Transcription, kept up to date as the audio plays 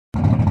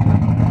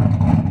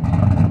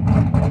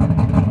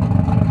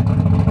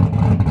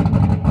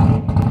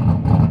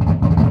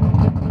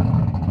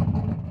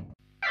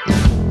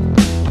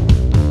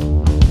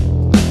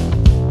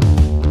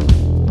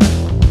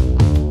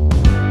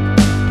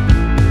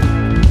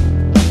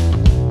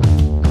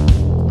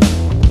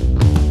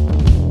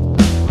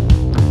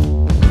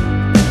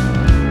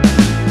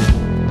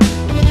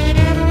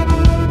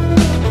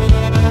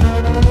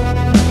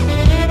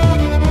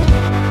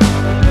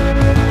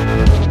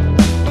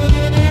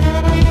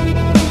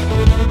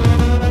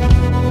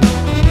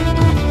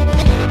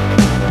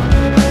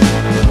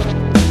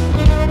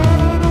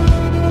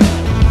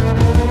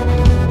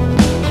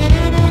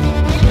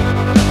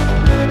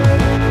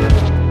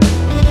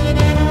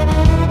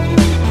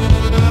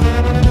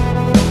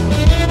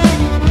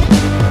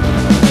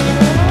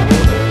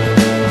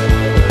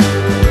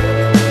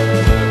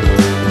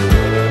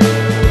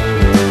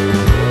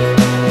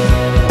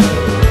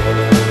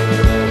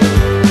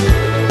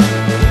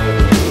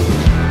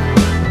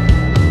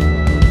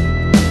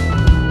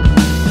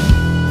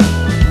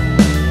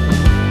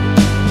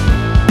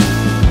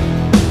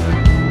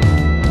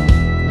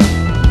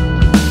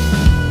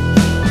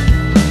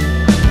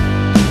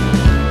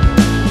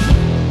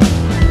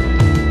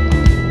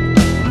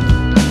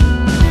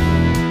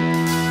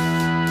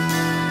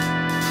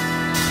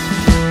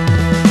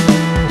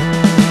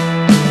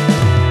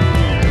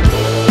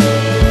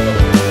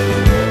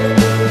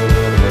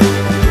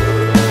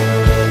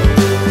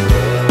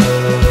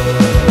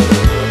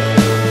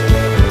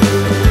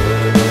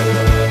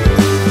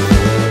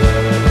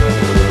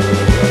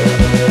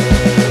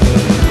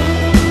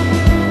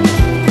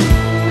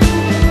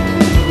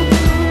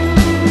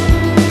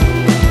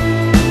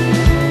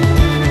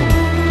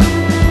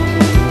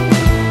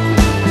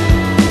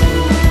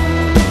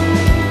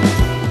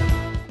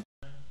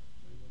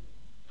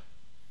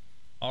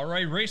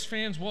right, race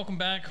fans, welcome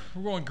back.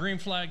 We're going Green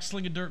Flag,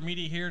 Slingin Dirt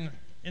Media here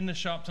in the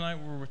shop tonight.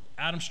 We're with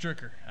Adam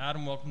Stricker.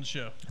 Adam, welcome to the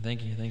show.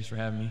 Thank you. Thanks for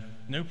having me.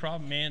 No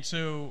problem, man.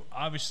 So,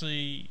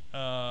 obviously,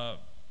 the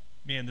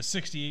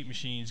 68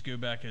 machines go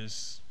back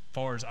as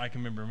far as I can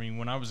remember. I mean,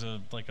 when I was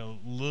a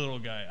little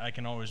guy, I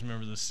can always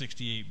remember the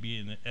 68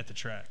 being at the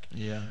track.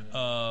 Yeah.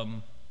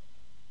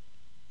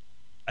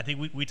 I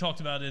think we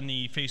talked about it in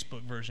the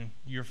Facebook version.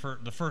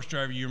 The first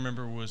driver you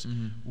remember was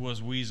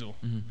Weasel.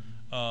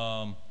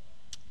 Mm-hmm.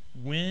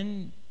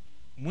 When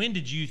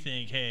did you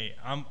think, hey,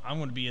 I'm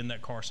going to be in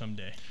that car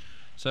someday?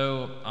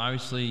 So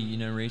obviously,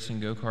 racing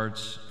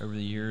go-karts over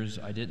the years,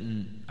 I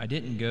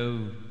didn't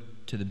go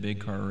to the big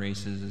car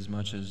races as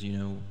much as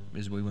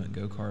as we went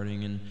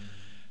go-karting, and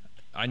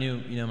I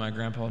knew my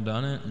grandpa had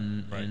done it,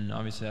 and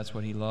obviously that's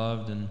what he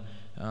loved, and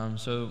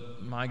so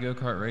my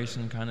go-kart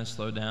racing kind of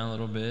slowed down a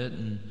little bit,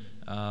 and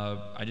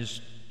I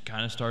just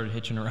kind of started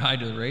hitching a ride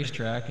to the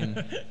racetrack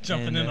and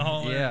jumping in the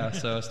hall. Yeah,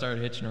 so I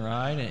started hitching a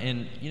ride,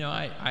 and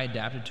I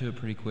adapted to it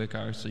pretty quick.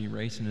 Obviously,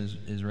 racing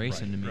is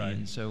racing to me,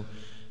 and so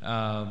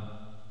I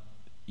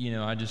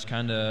just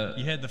kind of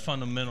you had the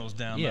fundamentals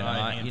down. Yeah,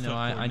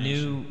 I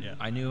knew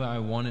I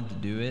wanted to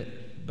do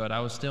it, but I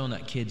was still in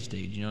that kid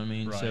stage. You know what I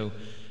mean? Right. So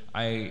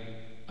I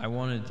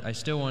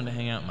still wanted to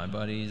hang out with my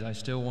buddies. I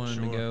still wanted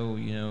to go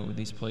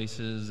these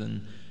places,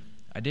 and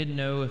I didn't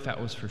know if that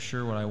was for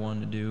sure what I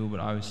wanted to do, but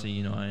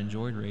obviously, I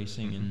enjoyed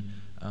racing, and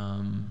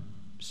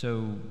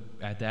so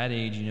at that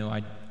age,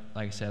 like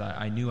I said,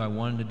 I knew I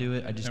wanted to do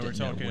it. I just didn't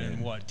know when. We're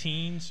talking what,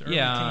 teens? Early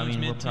teens,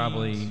 we're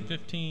probably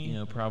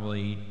 15.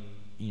 Probably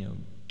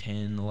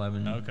 10,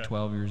 11,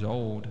 12 years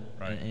old,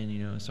 right?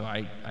 And so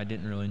I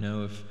didn't really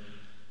know if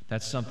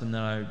that's something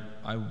that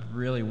I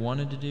really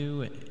wanted to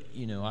do.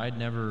 I'd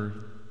never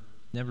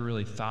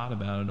really thought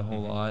about it a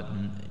whole lot,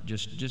 and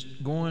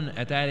just going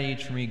at that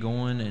age for me,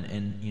 going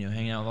and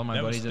hanging out with all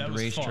my buddies at the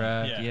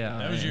racetrack. Yeah,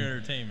 that was your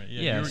entertainment.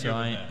 Yeah, so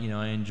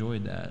I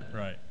enjoyed that.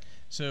 Right.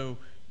 So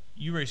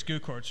you raced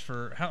go-karts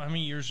for how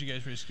many years? You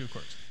guys raced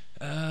go-karts?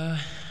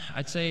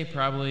 I'd say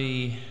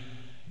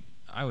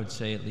I would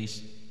say at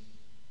least.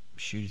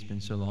 Shoot, it's been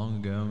so long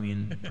ago. I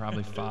mean,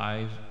 probably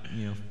 4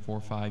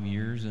 or 5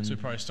 years, and so it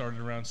probably started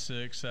around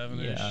 6,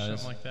 7ish,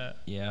 something like that.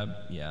 Yeah,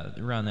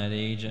 around that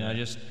age, and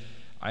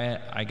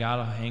I got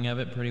a hang of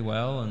it pretty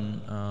well,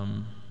 and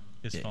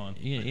it's fun.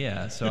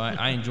 Yeah. So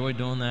I enjoyed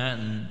doing that,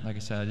 and like I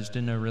said, I just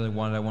didn't know really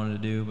what I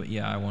wanted to do, but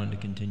I wanted to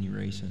continue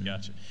racing.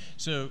 Gotcha.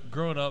 So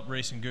growing up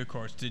racing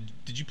go-karts,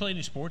 did you play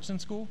any sports in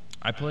school?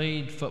 I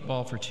played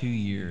football for 2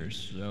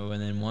 years. So,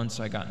 and then once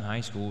I got in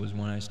high school was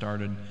when I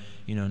started,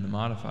 in the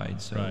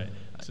modified. So, right.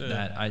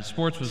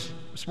 Sports was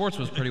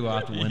pretty well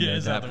out the window. Yeah,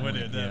 it's out the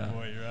window at that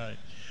point. Right.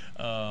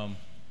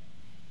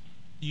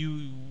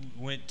 You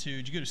went to?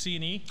 Did you go to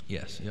C&E?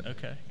 Yes. Yep.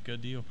 Okay,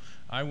 good deal.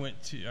 I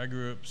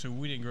grew up. So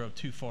we didn't grow up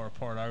too far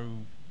apart. I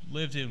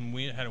lived had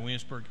a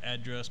Williamsburg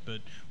address,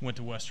 but went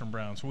to Western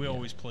Brown. So we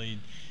always played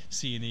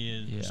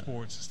C&E and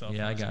sports and stuff.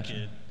 Yeah, when I was a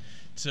kid.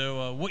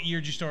 So what year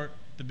did you start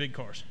the big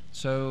cars?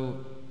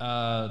 So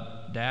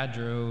Dad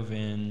drove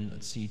in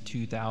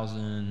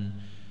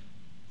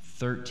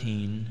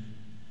 2013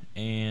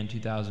 and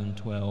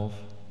 2012.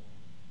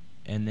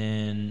 And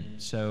then,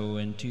 so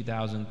in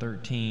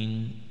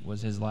 2013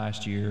 was his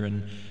last year,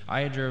 and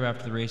I had drove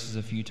after the races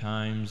a few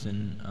times,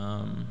 and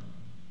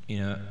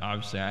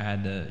obviously I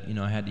had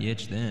the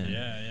itch then.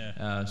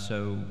 Yeah.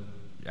 So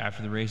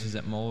after the races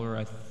at Moeller,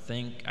 I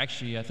think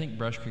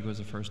Brush Creek was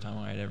the first time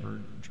I had ever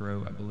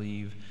drove, I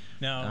believe.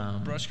 Now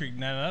Brush Creek,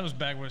 that was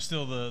back when it was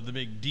still the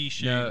big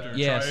D-shaped.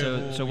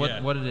 No, so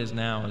what it is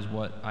now is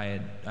what I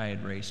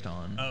had raced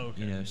on. Oh,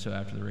 okay. So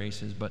after the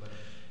races, but.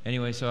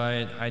 Anyway, so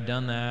I'd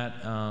done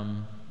that.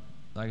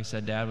 Like I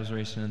said, Dad was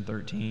racing in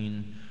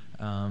 13,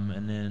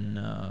 and then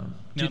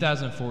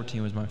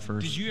 2014 was my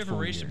first. Did you ever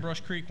race at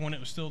Brush Creek when it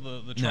was still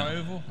the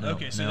tri-oval? No,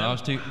 okay, so I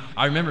was too.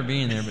 I remember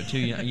being there, but too.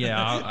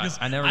 Yeah,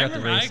 I never got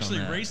to race on that. I actually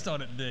raced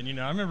on it then.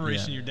 I remember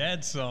racing your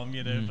dad some.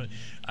 But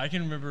I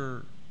can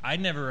remember. I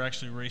never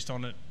actually raced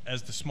on it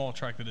as the small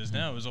track that is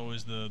now. It was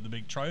always the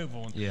big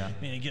tri-oval. And,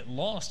 man, you get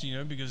lost,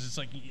 because it's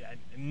like I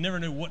never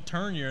knew what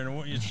turn you're in.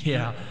 Or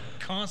you're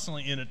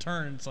constantly in a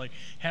turn. It's like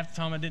half the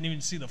time I didn't even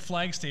see the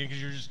flag stand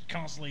because you're just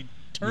constantly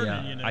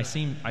turning. Yeah, I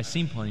seen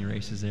plenty of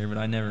races there, but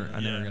I never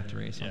got to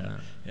race on that.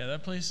 Yeah,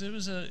 that place it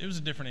was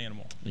a different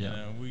animal.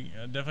 Yeah, we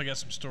definitely got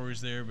some stories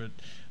there, but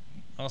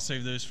I'll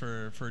save those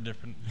for a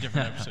different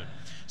episode.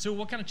 So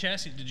what kind of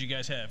chassis did you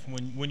guys have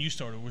when you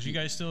started? Was you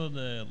guys still in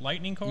the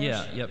Lightning cars?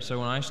 Yeah, yep. So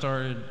when I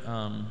started,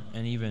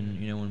 and even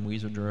when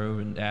Weasel drove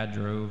and Dad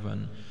drove,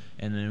 and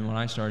then when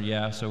I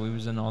started, so we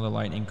was in all the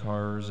Lightning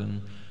cars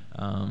and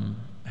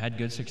had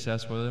good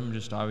success with them.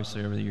 Just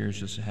obviously over the years,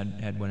 just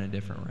had went a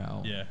different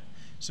route. Yeah.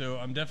 So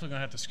I'm definitely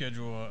gonna have to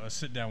schedule a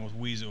sit down with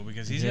Weasel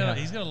because he's got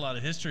a lot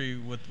of history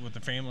with the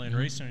family and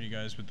racing. You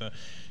guys with the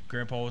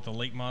grandpa with the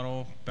late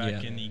model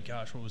back in the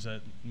what was that,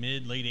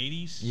 late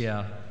 80s?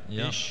 Yeah.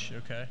 Ish.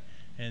 Okay.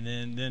 And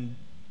then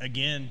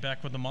again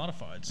back with the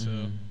modified.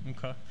 So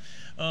okay.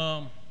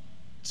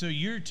 So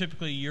you're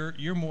typically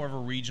you're more of a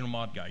regional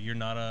mod guy. You're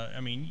not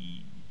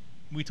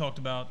we talked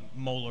about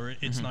Moeller.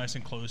 It's nice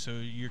and close, so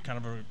you're kind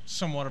of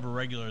somewhat of a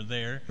regular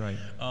there. Right.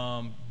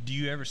 Do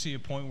you ever see a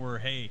point where,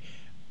 hey,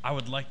 I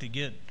would like to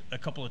get a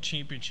couple of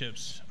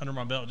championships under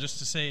my belt just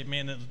to say,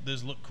 man,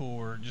 those look cool,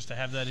 or just to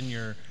have that in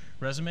your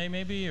resume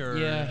maybe, or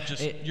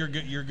you're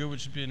good with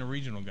just being a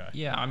regional guy?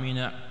 Yeah, I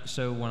mean,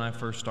 so when I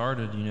first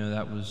started,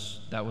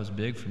 that was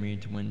big for me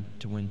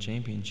to win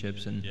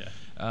championships, and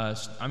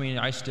I mean,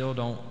 I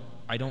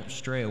don't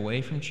stray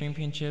away from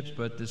championships,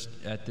 but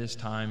at this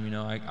time,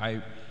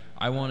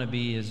 I want to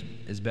be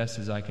as best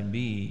as I can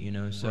be,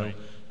 so.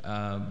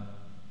 Right.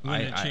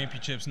 Winning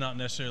championships, not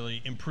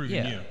necessarily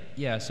improving you.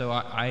 Yeah, so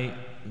I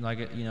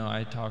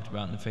talked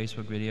about in the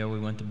Facebook video, we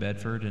went to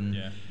Bedford, and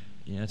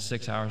it's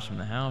 6 hours from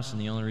the house,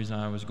 and the only reason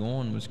I was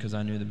going was because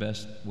I knew the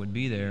best would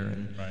be there.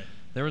 And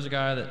there was a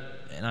guy that,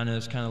 and I know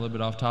it's kind of a little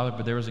bit off topic,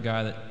 but there was a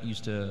guy that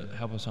used to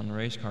help us on the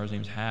race cars. His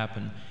name's Hap,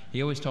 and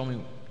he always told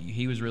me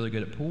he was really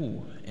good at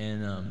pool,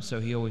 and so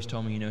he always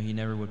told me, he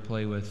never would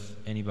play with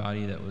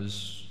anybody that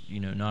was,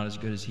 not as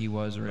good as he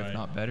was, or if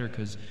not better,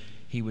 because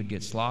he would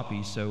get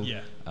sloppy. So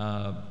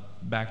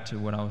back to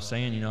what I was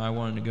saying, I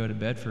wanted to go to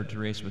Bedford to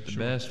race with the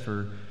best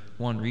for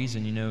one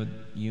reason.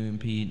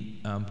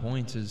 UMP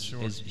points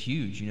is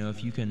huge.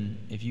 If you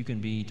can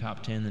be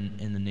top 10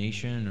 in the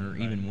nation, or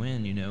even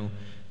win,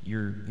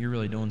 you're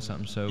really doing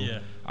something. So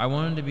I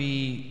wanted to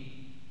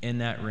be in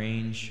that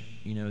range.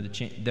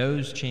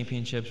 Those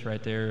championships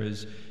right there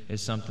is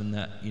something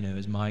that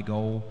is my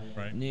goal.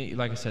 Right.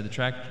 Like I said, the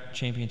track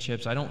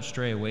championships, I don't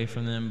stray away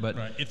from them, but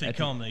if they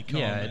come, they come.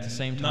 Yeah, at the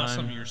same time, not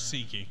something you're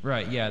seeking.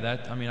 Right. Yeah.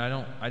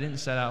 I didn't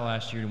set out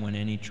last year to win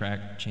any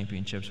track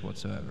championships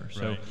whatsoever.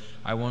 So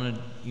I wanted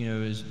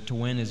to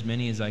win as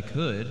many as I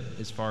could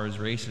as far as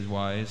races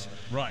wise.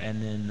 Right.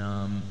 And then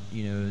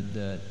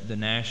the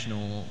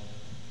national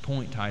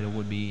point title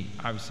would be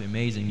obviously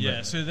amazing.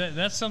 Yeah, so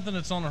that's something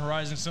that's on the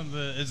horizon, something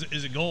that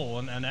is a goal,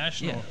 a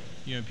national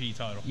UMP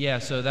title. Yeah,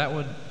 so that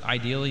would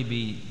ideally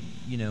be,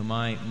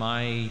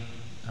 my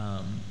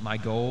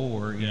goal,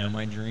 or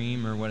my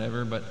dream, or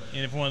whatever. But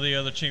and if one of the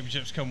other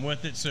championships come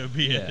with it, so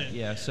be it.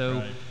 Yeah.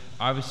 So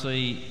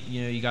obviously,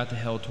 you got the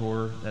Hell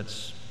Tour.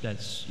 That's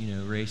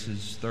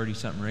races,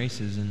 30-something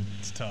races, and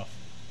it's tough.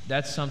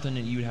 That's something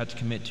that you would have to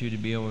commit to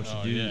be able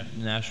to do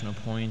national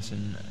points,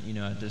 and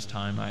at this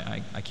time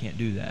I can't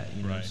do that.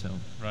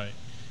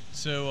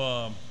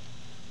 So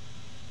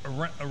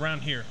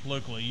around here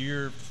locally,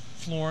 you're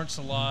Florence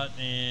a lot,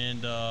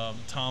 and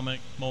Tomic,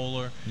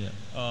 Moeller.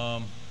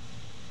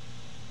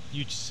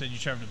 You said you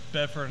traveled to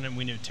Bedford, and then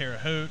we knew Terre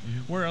Haute.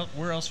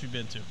 Where else have you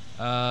been to?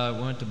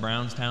 We went to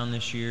Brownstown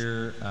this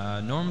year.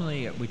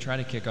 Normally, we try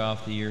to kick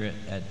off the year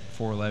at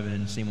 411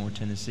 in Seymour,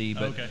 Tennessee,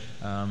 but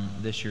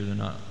this year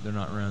they're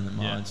not running the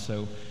mods.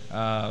 So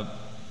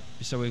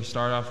we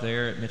start off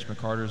there at Mitch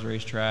McCarter's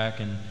racetrack,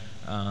 and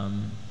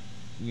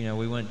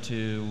we went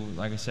to,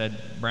 like I said,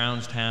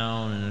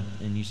 Brownstown,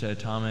 and you said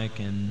Atomic,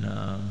 and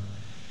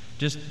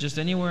just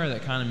anywhere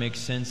that kind of makes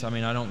sense. I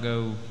mean, I don't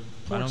go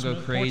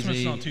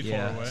crazy. Not too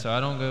far away. So I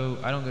don't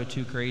go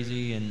too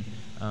crazy, and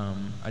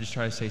I just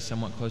try to stay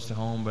somewhat close to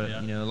home. But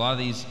a lot of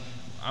these,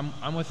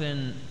 I'm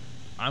within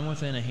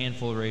a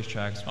handful of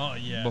racetracks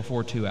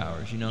before 2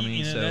 hours. You know what I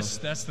mean? So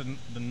that's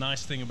the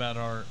nice thing about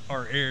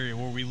our area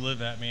where we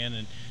live at, man.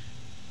 And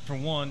for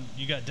one,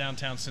 you got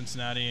downtown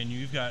Cincinnati, and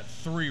you've got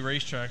 3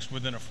 racetracks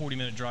within a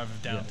 40-minute drive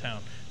of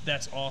downtown.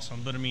 That's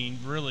awesome. But I mean,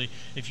 really,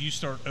 if you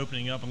start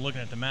opening up and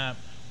looking at the map,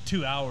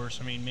 2 hours,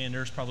 I mean, man,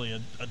 there's probably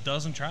a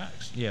dozen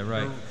tracks. Yeah,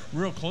 right.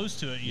 Real close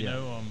to it, you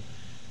know,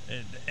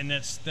 and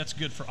that's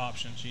good for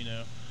options,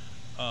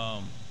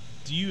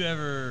 Do you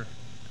ever,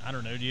 I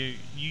don't know, do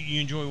you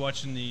enjoy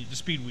watching the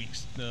speed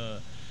weeks, the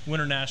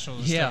Winter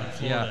Nationals and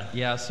stuff in Florida?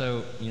 Yeah.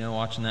 So,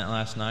 watching that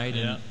last night,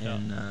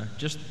 and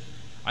just,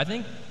 I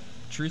think,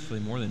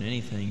 truthfully, more than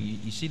anything,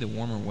 you see the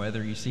warmer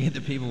weather, you see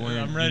the people wearing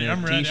I'm ready.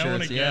 T-shirts. I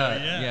want to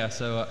go.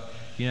 So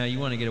you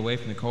want to get away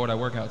from the cold. I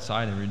work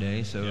outside every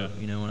day, so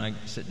when I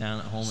sit down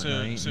at home at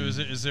night. So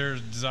is there a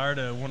desire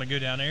to want to go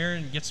down there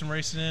and get some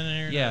racing in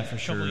here? Yeah, for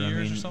sure. A couple of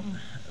years or something.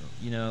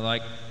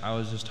 Like I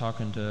was just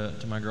talking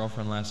to my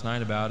girlfriend last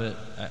night about it.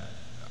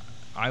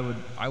 I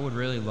would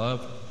really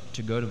love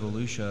to go to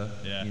Volusia,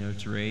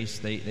 to race.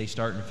 They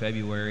start in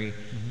February,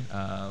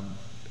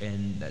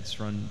 and that's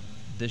run.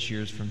 This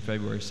year's from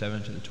February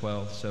 7th to the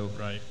 12th. So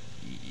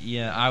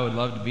I would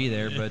love to be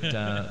there, but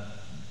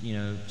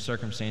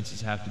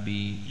circumstances have to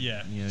be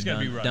it's got to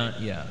be right.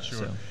 Sure.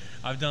 So.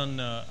 I've done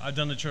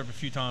the trip a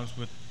few times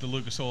with the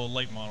Lucas Oil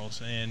late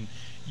models, and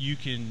you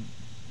can,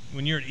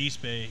 when you're at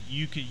East Bay,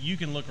 you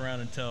can look around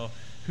and tell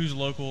who's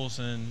locals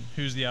and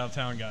who's the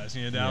out-of-town guys.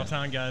 The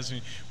out-of-town guys,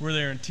 we're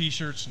there in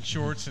T-shirts and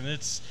shorts, and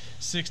it's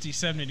 60,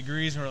 70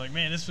 degrees, and we're like,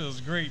 man, this feels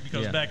great,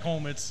 because back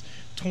home it's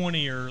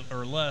 20 or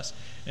less,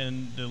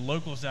 and the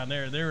locals down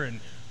there, they're in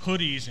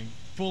hoodies and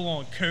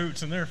full-on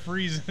coats, and they're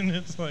freezing.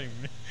 It's like,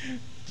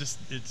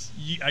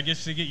 I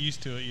guess they get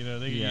used to it,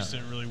 they get used to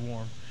it really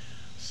warm.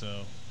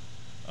 So,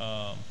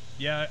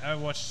 I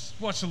watched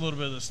a little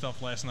bit of this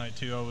stuff last night,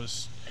 too. I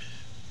was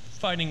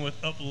fighting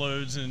with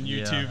uploads and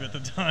YouTube at the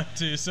time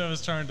too, so I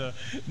was trying to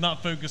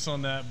not focus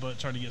on that, but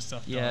trying to get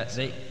stuff done.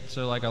 Yeah,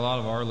 so like a lot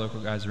of our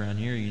local guys around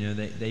here,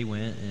 they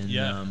went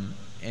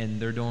and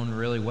they're doing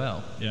really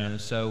well. You know,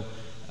 so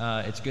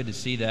it's good to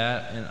see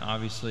that, and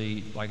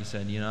obviously, like I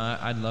said,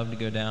 I'd love to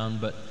go down,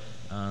 but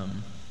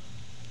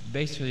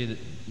basically,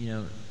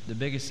 the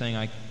biggest thing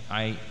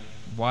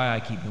why I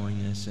keep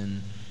doing this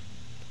and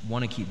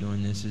want to keep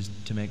doing this is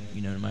to make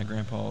my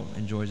grandpa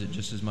enjoys it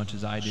just as much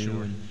as I do.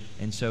 Sure.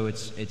 And so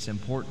it's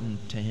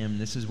important to him.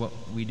 This is what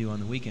we do on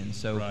the weekends.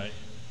 So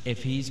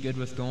if he's good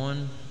with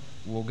going,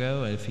 we'll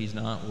go. If he's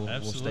not,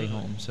 we'll stay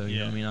home. So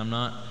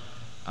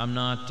I'm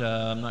not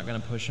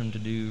going to push him to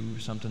do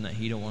something that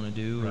he don't want to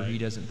do or he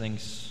doesn't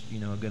think's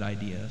a good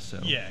idea. So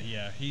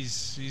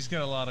he's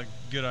got a lot of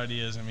good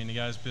ideas. I mean, the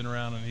guy's been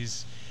around and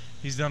he's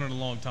done it a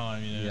long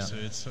time. So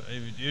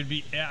it would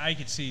be, I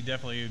could see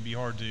definitely it would be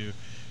hard to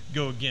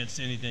go against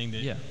anything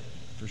that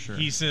for sure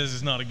he says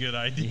is not a good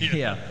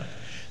idea.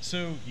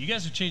 So you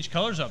guys have changed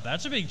colors up.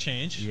 That's a big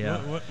change.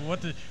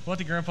 What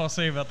did Grandpa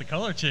say about the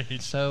color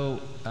change? So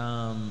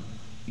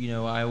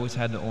I always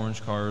had the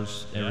orange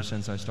cars ever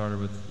since I started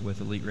with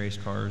Elite Race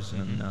cars,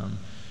 and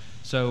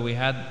so we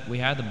had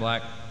the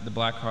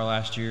black car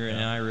last year,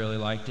 and I really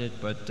liked it.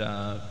 But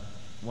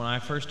when I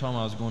first told him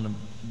I was going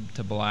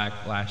to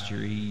black last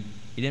year, he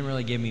didn't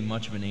really give me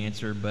much of an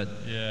answer, but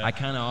I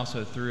kind of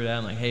also threw it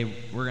out like, hey,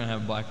 we're going to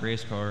have a black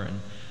race car. And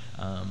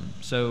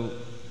so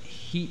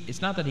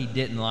it's not that he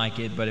didn't like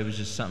it, but it was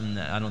just something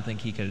that I don't think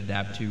he could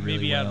adapt to really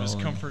Maybe well. out of his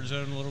comfort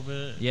zone a little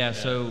bit.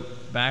 So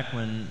back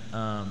when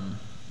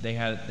they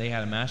had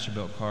a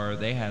Masterbuilt car,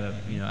 they had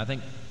I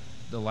think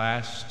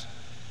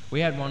we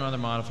had one other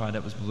modified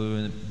that was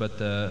blue, but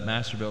the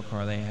Masterbuilt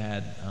car they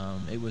had,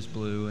 it was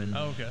blue. And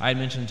I had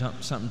mentioned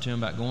something to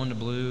him about going to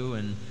blue,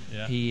 and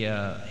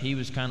he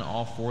was kind of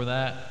all for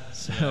that.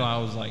 So I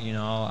was like,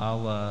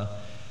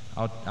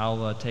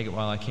 I'll take it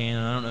while I can.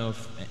 And I don't know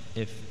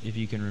if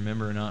you can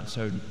remember or not.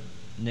 So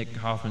Nick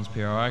Hoffman's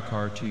PRI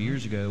car 2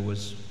 years ago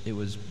was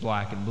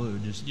black and blue,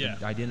 just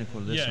identical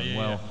to this one.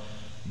 Well,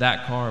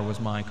 that car was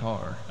my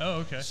car. Oh,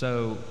 okay.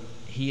 So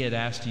he had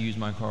asked to use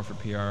my car for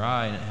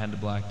PRI, and it had the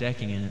black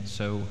decking in it.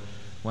 So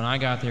when I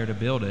got there to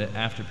build it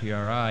after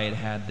PRI, it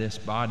had this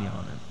body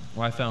on it.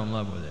 Well, I fell in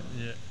love with it.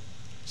 Yeah.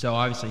 So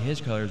obviously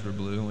his colors were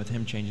blue, and with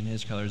him changing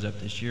his colors up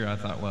this year, I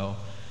thought, well,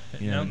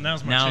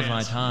 now's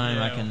my time.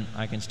 Yeah.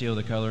 I can steal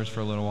the colors for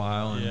a little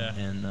while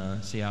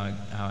and see how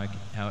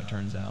it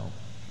turns out.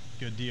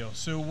 Good deal.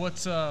 So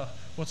what's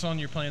on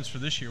your plans for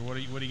this year? What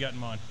do you got in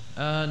mind?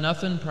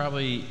 Nothing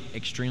probably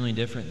extremely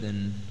different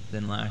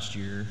than last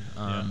year.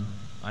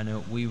 I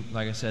know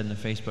like I said in the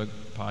Facebook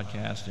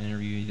podcast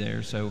interview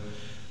there, so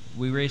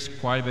we raced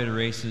quite a bit of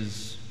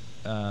races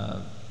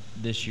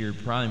this year,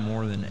 probably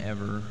more than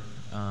ever,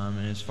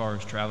 and as far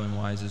as traveling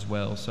wise as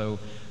well. So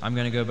I'm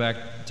going to go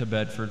back to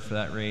Bedford for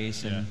that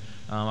race, and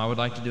I would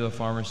like to do a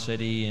Farmer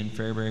City and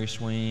Fairbury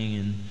Swing,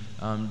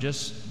 and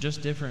just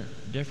different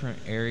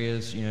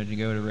areas, to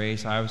go to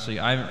race. Obviously,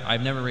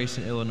 I've never raced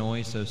in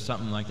Illinois, so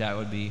something like that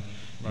would be,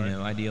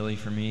 ideally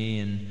for me,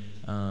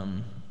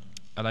 and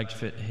I'd like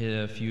to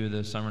hit a few of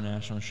the summer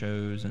national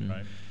shows, and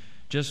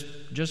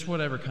just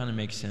whatever kind of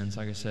makes sense.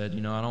 Like I said,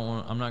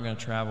 I'm not going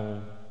to travel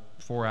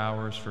 4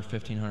 hours for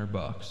 $1,500.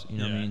 What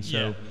I mean?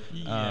 So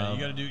you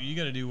got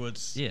to do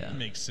what's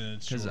makes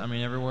sense. Because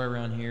everywhere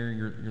around here,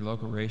 your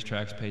local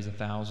racetracks pays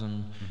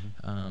 $1,000.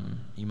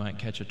 You might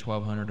catch a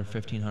 $1,200 or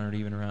 $1,500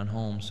 even around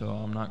home. So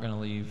I'm not going to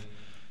leave,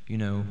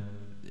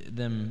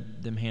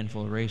 them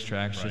handful of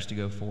racetracks just to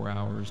go 4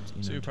 hours.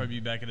 So you'll probably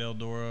be back at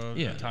Eldora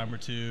a time or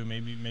two,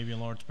 maybe in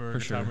Lawrenceburg a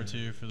time or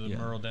two for the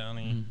Merle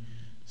Downey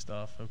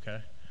stuff. Okay.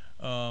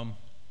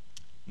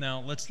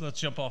 Now let's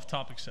jump off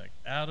topic sec.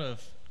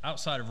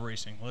 Outside of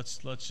racing, let's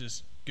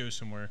just go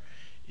somewhere.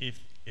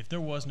 If there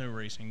was no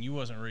racing, you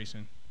wasn't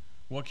racing,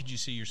 what could you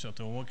see yourself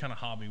doing? What kind of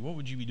hobby? What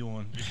would you be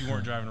doing if you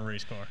weren't driving a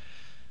race car?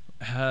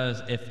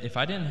 If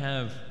I didn't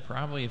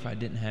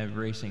have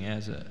racing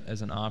as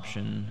an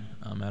option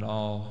at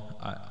all,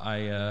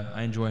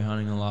 I enjoy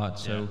hunting a lot.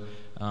 So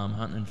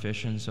hunting and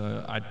fishing.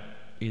 So I'd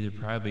either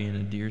probably be in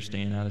a deer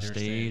stand out of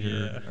state,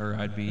 or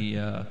I'd be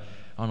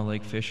on a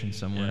lake fishing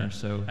somewhere.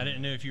 So I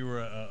didn't know if you were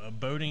a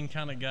boating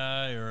kind of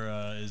guy,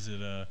 or is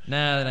it a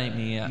that ain't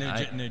me.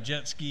 No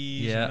jet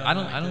skis. Yeah, I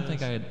don't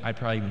think I'd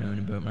probably even own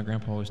a boat. My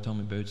grandpa always told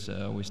me boats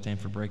always stand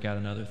for break out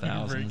another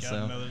thousand.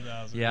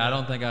 I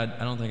don't think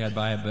I'd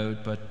buy a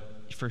boat, but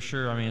for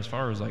sure. As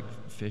far as like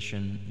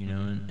fishing,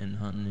 and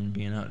hunting and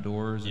being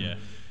outdoors, and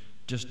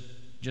just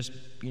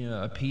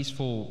a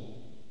peaceful.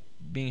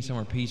 Being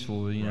somewhere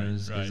peaceful,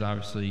 is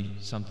obviously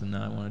something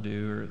that I want to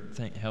do, or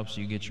helps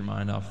you get your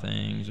mind off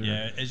things. Or,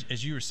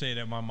 as you were saying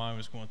that, my mind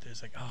was going through.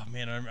 It's like, oh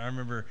man, I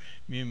remember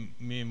me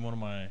and one of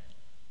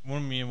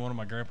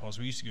my grandpas.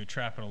 We used to go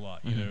trapping a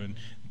lot, and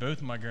both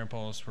of my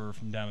grandpas were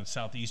from down in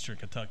southeastern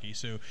Kentucky.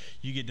 So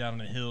you get down in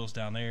the hills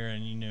down there,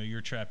 and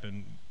you're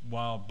trapping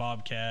wild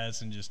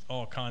bobcats and just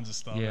all kinds of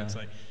stuff. Yeah. It's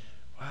like,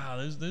 wow,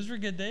 those were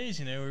good days.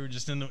 We were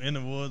just in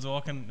the woods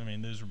walking.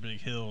 Those were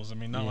big hills.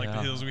 Not like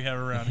the hills we have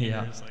around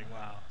here. It's like, wow.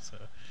 So,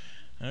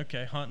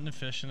 okay, hunting and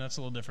fishing, that's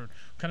a little different.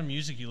 What kind of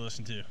music you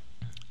listen to?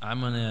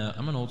 I'm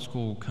an old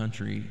school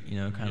country,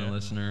 kind of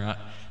listener.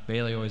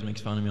 Bailey always makes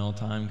fun of me all the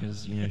time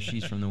because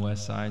she's from the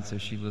West Side, so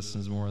she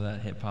listens more of that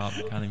hip hop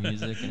kind of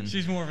music. And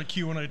she's more of a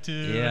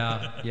Q102.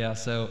 Yeah.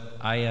 So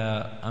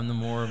I'm the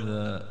more of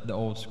the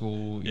old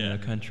school,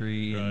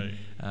 country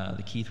and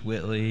the Keith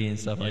Whitley and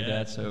stuff like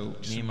that. So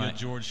me and my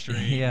George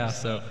Strait.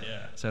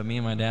 So me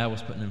and my dad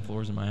was putting in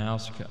floors in my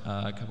house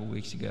a couple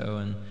weeks ago,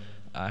 and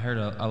I heard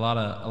a lot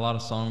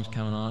of songs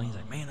coming on. He's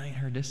like, man, I ain't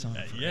heard this song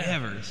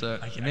forever. So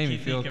it made me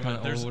feel kind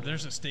of old.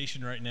 There's a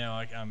station right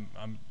now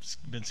I'm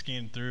been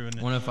scanning through, and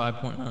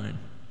 105.9.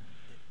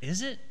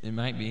 Is it? It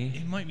might be.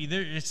 It might be.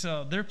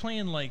 They're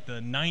playing like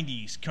the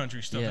 '90s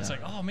country stuff. It's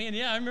like, oh man,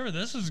 I remember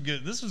this was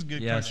good. This was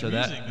good country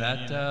music.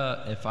 Yeah,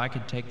 so if I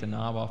could take the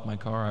knob off my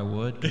car, I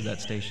would, because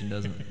that station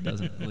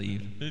doesn't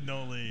leave. It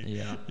don't leave.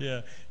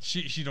 Yeah.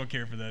 She don't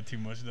care for that too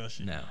much, does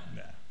she? No.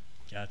 Nah.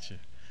 Gotcha.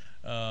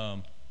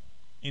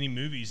 Any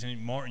movies? Any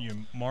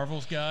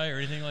Marvel's guy or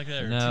anything like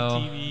that? Or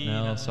TV?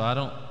 No. So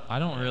I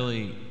don't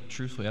really,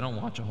 truthfully, I don't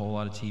watch a whole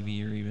lot of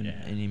TV or even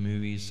any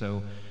movies.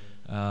 So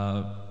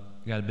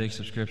got a big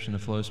subscription to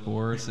Flow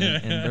Sports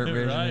and Dirt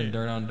Vision and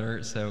Dirt on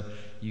Dirt. So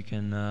you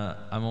can,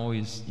 I'm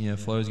always,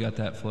 Flow's got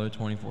that Flow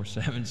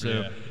 24/7.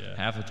 So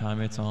half the time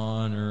it's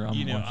on, or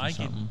I'm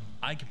watching something.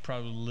 I could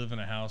probably live in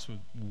a house with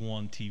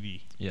one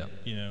TV. Yeah.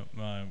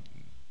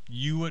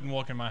 You wouldn't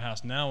walk in my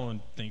house now and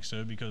think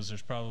so, because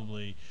there's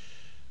probably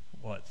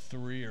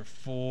 3 or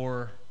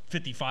 4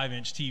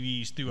 55-inch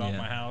TVs throughout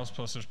my house,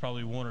 plus there's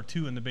probably 1 or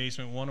 2 in the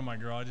basement, 1 in my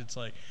garage. It's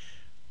like,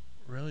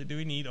 really, do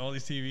we need all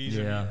these TVs?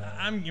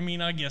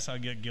 I guess I'll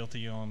get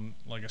guilty on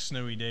like a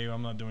snowy day where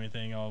I'm not doing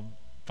anything. I'll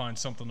find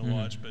something to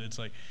watch, but it's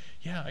like,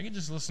 I could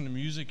just listen to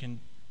music and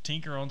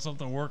tinker on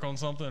something, work on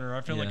something, or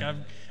I feel like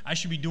I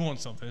should be doing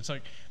something. It's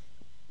like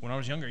when I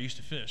was younger, I used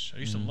to fish. I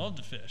used to love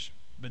to fish,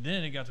 but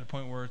then it got to the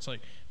point where it's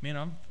like,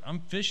 man, I'm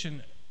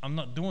fishing, I'm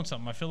not doing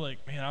something. I feel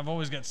like, man, I've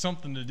always got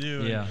something to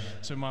do. Yeah. And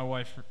so my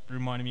wife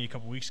reminded me a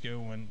couple weeks ago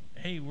when,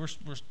 hey, we're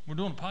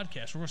doing a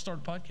podcast. We're going to start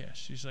a podcast.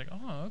 She's like,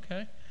 oh,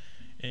 okay.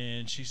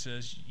 And she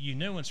says,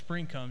 when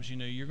spring comes,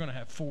 you're going to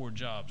have 4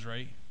 jobs,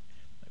 right?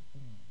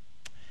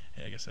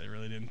 Hey, I guess I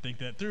really didn't think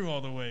that through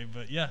all the way,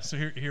 but so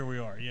here we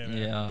are.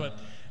 Yeah. But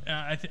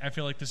I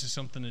feel like this is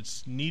something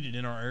that's needed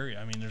in our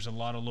area. I mean, there's a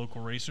lot of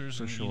local racers.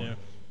 For sure.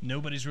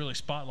 Nobody's really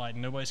spotlighting.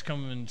 Nobody's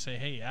coming and say,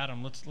 hey,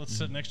 Adam, let's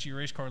sit next to your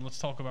race car and let's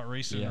talk about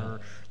racing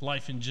or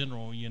life in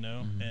general,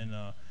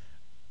 And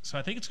so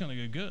I think it's going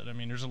to go good. I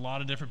mean, there's a lot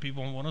of different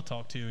people I want to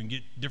talk to and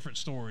get different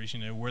stories,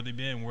 where they've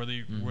been, where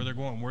they're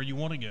going, where you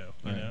want to go,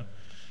 you know.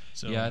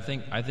 So I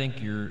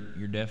think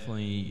you're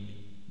definitely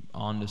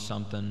onto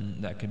something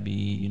that could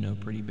be,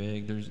 pretty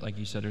big. There's, like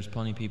you said, there's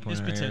plenty of people in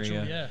our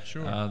area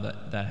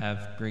that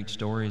have great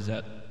stories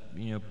that,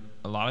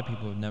 a lot of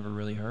people have never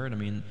really heard. I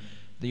mean,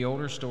 the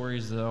older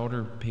stories, the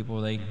older people,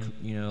 they,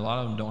 a lot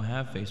of them don't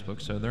have Facebook,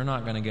 so they're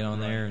not going to get on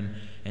there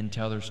and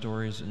tell their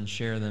stories and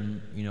share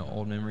them,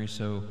 old memories.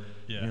 So,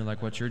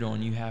 like what you're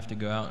doing, you have to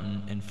go out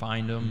and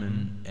find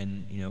them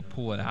and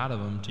pull it out of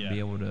them to be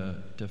able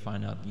to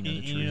find out, the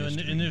true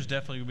history. And there's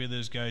definitely going to be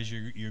those guys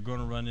you're going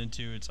to run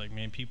into. It's like,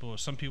 man,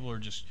 some people are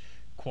just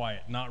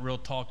quiet, not real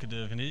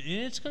talkative, and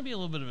it's going to be a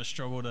little bit of a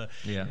struggle to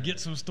get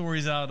some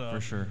stories out of.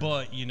 For sure.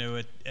 But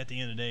at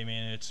the end of the day,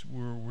 man,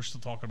 we're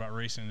still talking about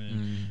racing,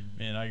 and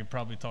man, I could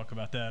probably talk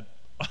about that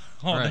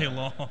all day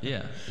long.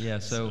 Yeah.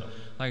 So,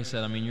 like I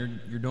said, I mean,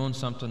 you're doing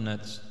something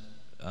that's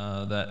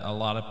that a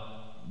lot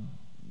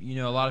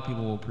of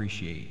people will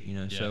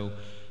appreciate. So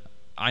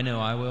I know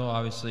I will.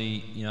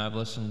 Obviously, I've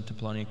listened to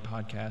plenty of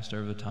podcasts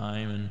over the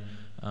time,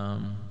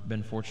 and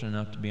been fortunate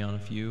enough to be on a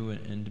few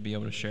and to be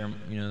able to share,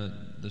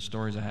 the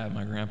stories I have with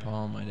my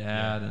grandpa and my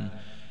dad, and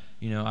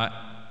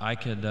I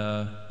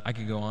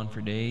could go on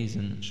for days,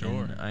 and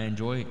I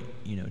enjoy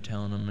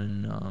telling them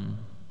and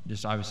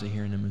just obviously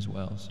hearing them as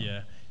well. So.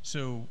 Yeah.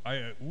 So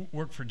I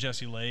work for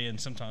Jesse Lay, and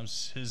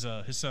sometimes his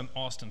son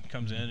Austin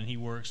comes in and he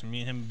works, and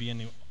me and him be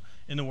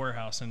in the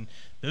warehouse, and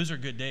those are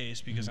good days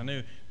because I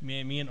know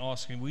me and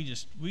Austin,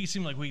 we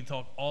seem like we can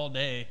talk all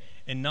day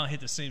and not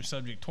hit the same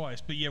subject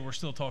twice, but we're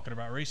still talking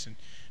about racing.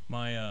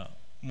 My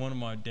one of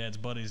my dad's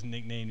buddies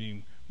nicknamed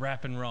him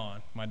Rappin'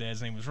 Ron. My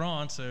dad's name was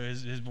Ron, so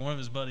one of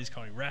his buddies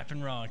called him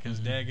Rappin' Ron because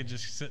Dad could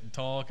just sit and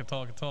talk.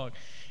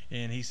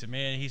 And he said,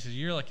 man,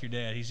 you're like your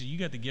dad. He said, you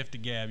got the gift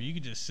of gab. You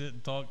could just sit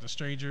and talk to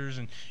strangers.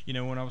 And,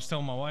 when I was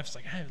telling my wife, it's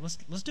like, hey,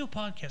 let's do a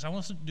podcast. I want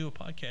us to do a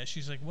podcast.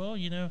 She's like, well,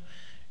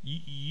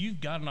 you've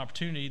got an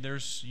opportunity.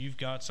 You've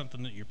got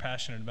something that you're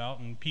passionate about,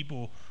 and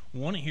people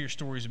want to hear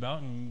stories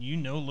about, and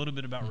a little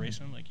bit about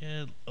racing. I'm like,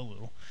 yeah, a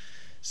little.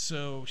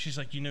 So she's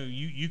like,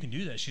 you can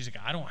do that. She's like,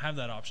 I don't have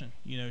that option.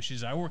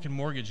 She's I work in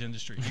mortgage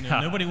industry.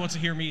 Nobody wants to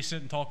hear me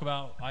sit and talk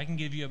about, I can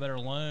give you a better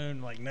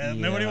loan. Like,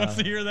 nobody wants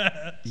to hear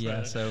that.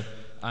 So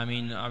I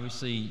mean,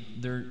 obviously,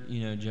 they're,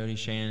 Jody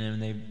Shannon,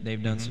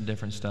 they've done some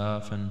different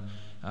stuff,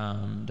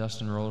 and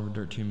Dustin Roller with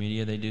Dirt 2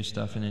 Media, they do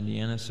stuff in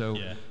Indiana. So,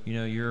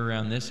 you're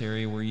around this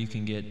area where you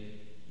can get,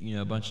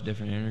 a bunch of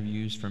different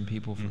interviews from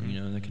people from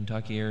in the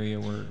Kentucky area,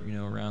 or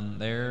around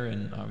there,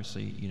 and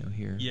obviously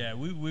here. Yeah,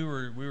 we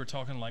were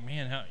talking like,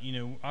 man, how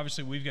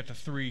obviously we've got the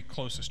 3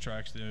 closest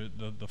tracks,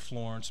 the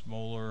Florence,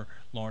 Moeller,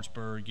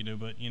 Lawrenceburg,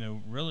 but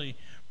really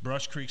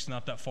Brush Creek's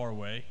not that far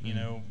away.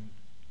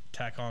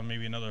 Tack on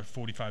maybe another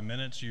 45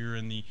 minutes, you're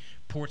in the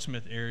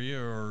Portsmouth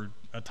area or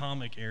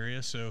Atomic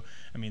area. So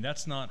I mean,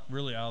 that's not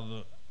really out of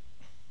the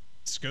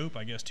scope,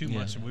 I guess, too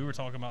much. And we were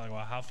talking about, like,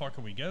 well, how far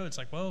can we go? It's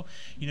like, well,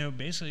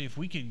 basically if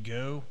we could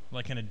go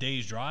like in a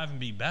day's drive and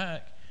be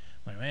back,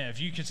 like, man, if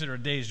you consider a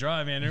day's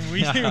drive, man,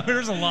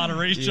 there's a lot of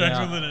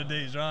racetracks within a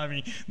day's drive. I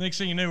mean, next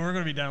thing you know, we're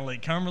going to be down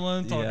Lake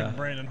Cumberland talking to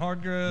Brandon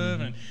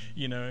Hardgrove, and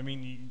I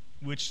mean,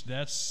 which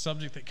that's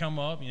subject that come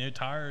up,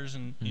 tires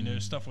and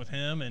stuff with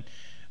him, and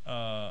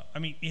I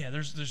mean,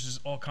 there's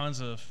just all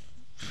kinds of,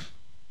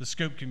 the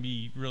scope can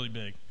be really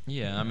big.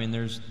 Yeah, I mean,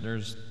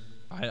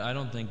 I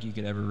don't think you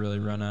could ever really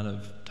run out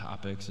of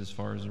topics as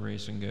far as the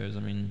racing goes.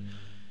 I mean,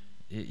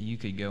 you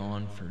could go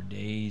on for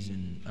days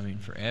and, I mean,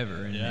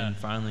 forever. And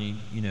finally,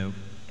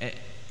 like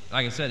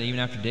I said, even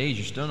after days,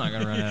 you're still not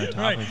going to run out of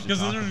topics to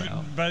talk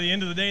about. By the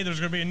end of the day, there's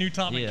going to be a new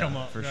topic come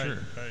up. For sure.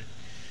 Right.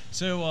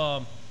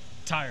 So,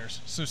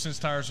 tires. So since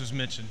tires was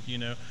mentioned,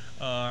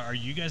 are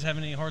you guys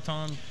having any hard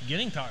time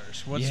getting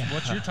tires? What's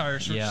your tire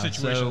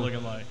situation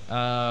looking like?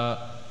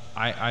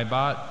 I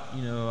bought,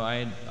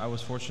 I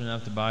was fortunate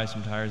enough to buy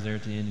some tires there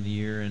at the end of the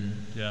year, and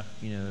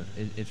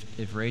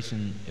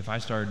if I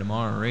started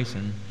tomorrow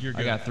racing,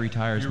 I got 3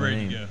 tires in my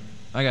name.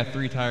 I got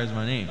 3 tires in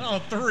my name. Oh,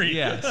 3.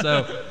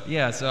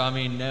 So I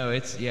mean, no,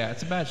 it's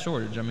a bad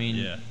shortage. I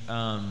mean,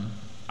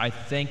 I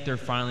think they're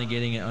finally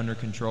getting it under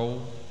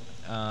control.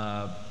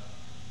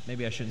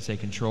 Maybe I shouldn't say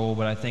control,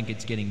 but I think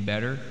it's getting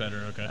better.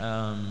 Okay.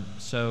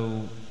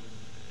 So,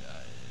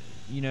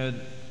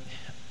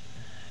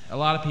 a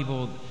lot of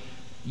people.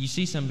 You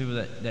see some people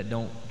that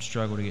don't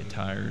struggle to get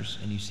tires,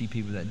 and you see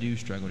people that do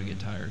struggle to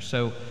get tires.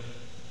 So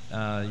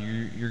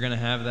you're going to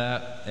have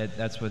that.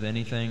 That's with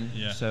anything.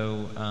 Yeah.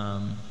 So,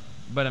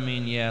 but I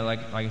mean,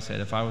 like I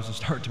said, if I was to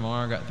start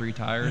tomorrow, I got 3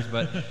 tires.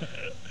 But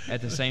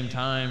at the same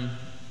time,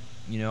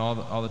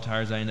 all the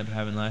tires I ended up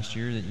having last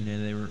year,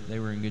 that they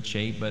were in good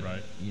shape. But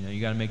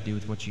you got to make do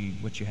with what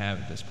you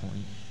have at this point.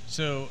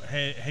 So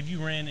have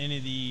you ran any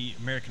of the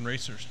American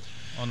racers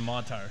on the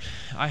mod tires?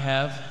 I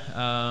have.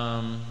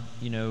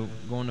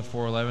 Going to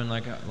 411,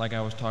 like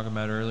I was talking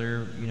about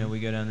earlier, we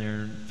go down there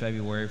in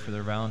February for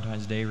their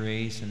Valentine's Day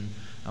race, and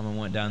I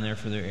went down there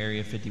for their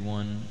Area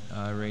 51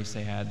 race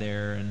they had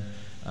there, and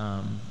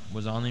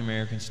was on the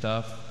American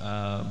stuff,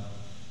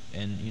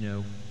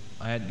 and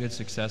I had good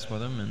success with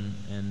them,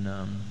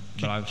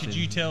 but could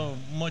you tell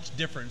much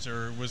difference,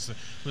 or was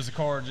the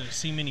car, did it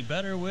seem any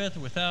better with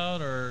or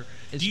without, or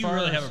do you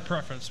really have a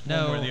preference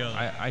one way or the other?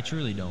 No, I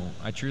truly don't.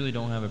 I truly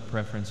don't have a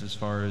preference as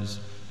far as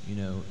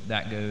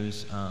that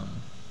goes.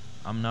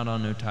 I'm not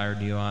on no tire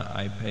deal.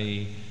 I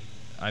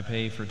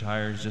pay for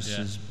tires just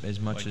as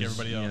much like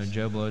as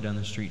Joe Blow down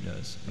the street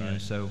does.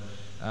 So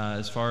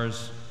as far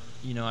as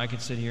I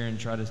could sit here and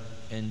try to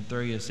throw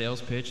you a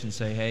sales pitch and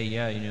say, hey,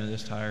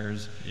 this tire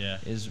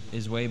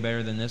is way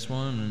better than this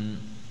one, and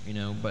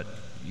but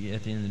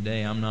at the end of the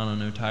day, I'm not on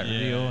no tire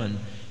deal, and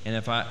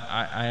if I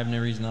have no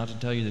reason not to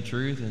tell you the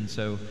truth, and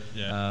so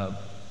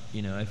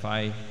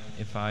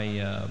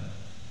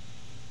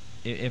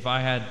if I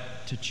had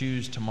to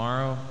choose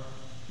tomorrow,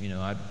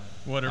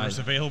 whatever's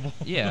available.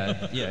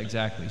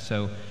 Exactly.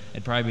 So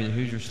it'd probably be the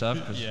Hoosier stuff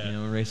because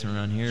we're racing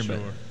around here. Sure.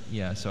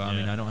 But so I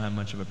mean, I don't have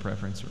much of a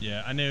preference.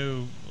 Yeah, I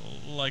know.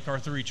 Like our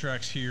 3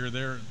 tracks here,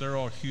 they're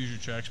all Hoosier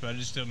tracks, but I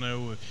just don't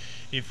know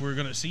if we're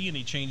going to see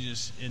any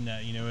changes in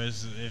that.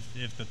 As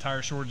if the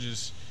tire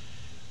shortages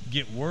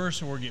get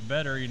worse or get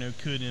better,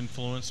 could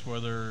influence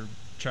whether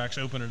tracks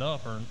open it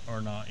up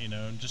or not.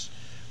 Just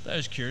I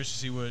was curious to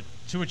see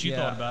what you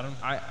thought about them.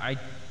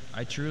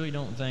 I truly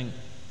don't think,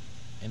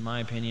 in my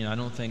opinion, I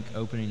don't think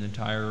opening the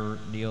tire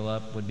deal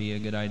up would be a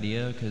good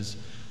idea because,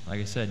 like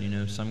I said,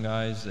 some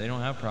guys, they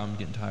don't have problems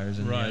getting tires,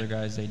 and the other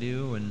guys, they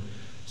do, and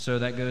so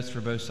that goes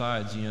for both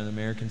sides, the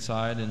American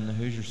side and the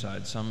Hoosier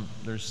side.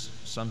 There's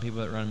some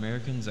people that run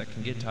Americans that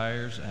can get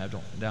tires and have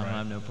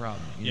no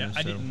problem.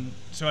 I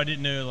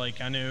didn't know. Like,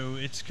 I know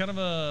it's kind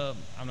of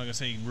I'm not gonna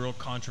say real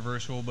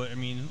controversial, but I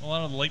mean, a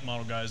lot of the late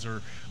model guys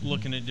are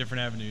looking at different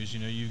avenues.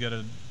 You've got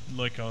a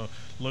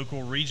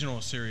local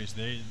regional series.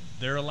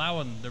 They're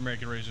allowing the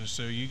American racers.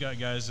 So you got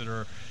guys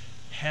that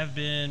have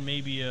been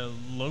maybe a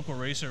local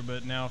racer,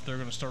 but now if they're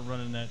going to start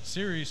running that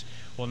series,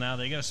 well, now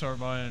they got to start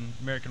buying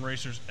American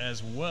racers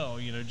as well,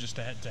 just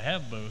to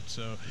have both.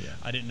 So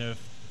I didn't know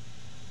if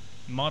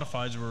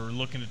modifieds were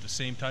looking at the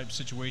same type of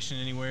situation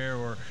anywhere,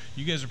 or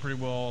you guys are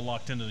pretty well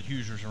locked into the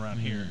Hoosiers around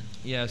here.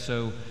 Yeah,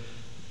 so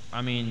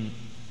I mean,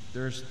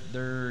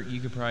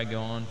 you could probably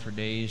go on for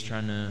days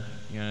trying to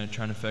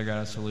figure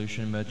out a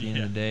solution, but at the end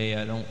of the day,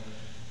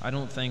 I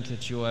don't think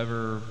that you'll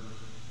ever.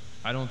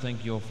 I don't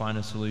think you'll find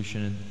a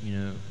solution,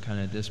 kind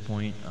of at this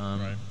point.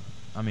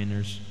 I mean,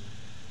 there's,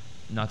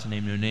 not to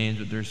name no names,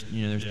 but there's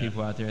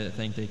people out there that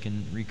think they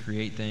can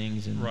recreate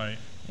things, and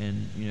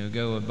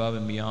go above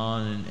and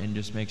beyond and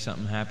just make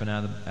something happen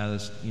out of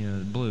this,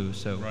 the blue.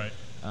 So, right.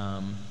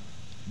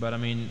 But I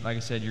mean, like I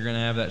said, you're going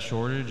to have that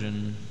shortage,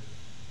 and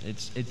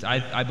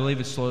I believe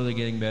it's slowly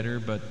getting better,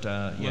 but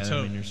I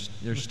mean,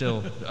 there's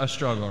still a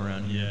struggle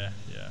around here.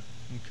 Yeah.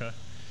 Okay.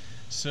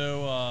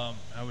 So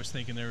I was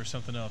thinking there was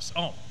something else.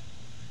 Oh,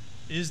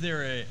 is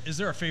there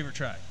a favorite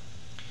track?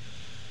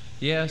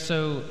 Yeah.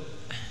 So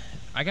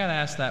I got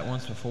asked that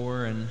once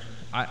before, and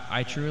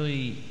I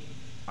truly.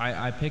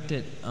 I picked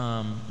it.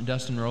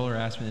 Dustin Roller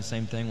asked me the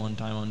same thing one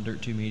time on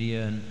Dirt 2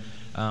 Media, and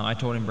I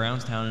told him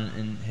Brownstown,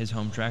 and his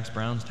home track's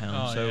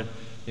Brownstown.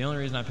 The only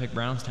reason I picked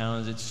Brownstown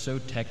is it's so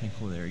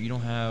technical there. You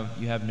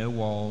have no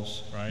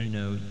walls. Right.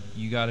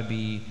 You got to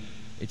be.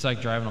 It's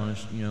like driving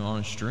on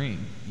a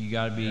stream. You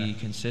got to be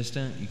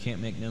consistent. You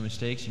can't make no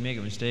mistakes. You make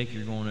a mistake,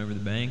 you're going over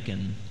the bank,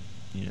 and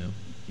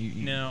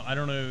Now I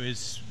don't know.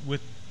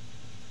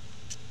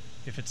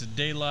 If it's a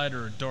daylight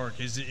or a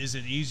dark, is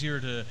it easier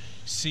to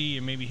see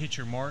and maybe hit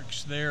your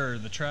marks there or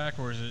the track,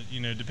 or is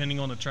it depending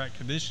on the track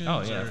conditions?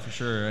 Oh yeah, for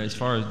sure. As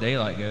far as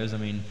daylight goes, I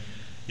mean,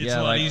 it's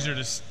a lot easier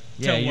to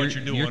tell what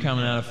you're doing. You're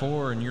coming out of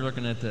 4 and you're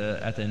looking at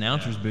the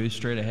announcer's booth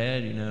straight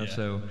ahead.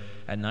 So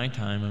at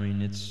nighttime, I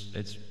mean, it's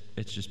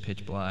just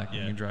pitch black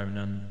when you're driving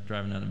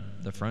down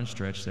the front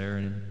stretch there,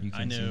 and you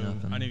can't see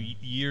nothing. I know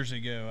years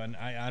ago, and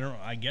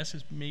I guess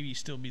it's maybe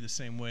still be the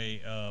same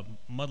way.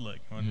 Mudlick.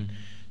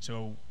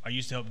 So I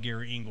used to help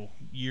Gary Engel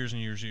years and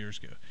years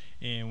ago,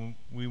 and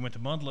we went to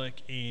Mudlick,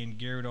 and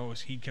Gary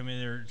he'd come in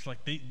there. It's like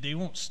they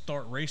won't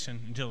start racing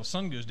until the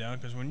sun goes down,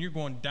 because when you're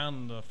going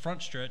down the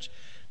front stretch,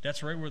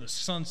 that's right where the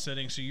sun's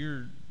setting, so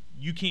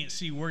you can't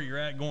see where you're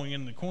at going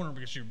in the corner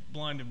because you're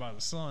blinded by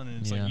the sun,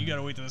 and it's like you got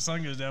to wait till the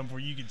sun goes down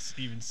before you can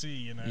even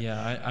see.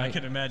 I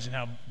could imagine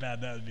how bad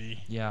that would be.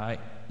 Yeah,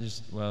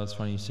 it's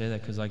funny you say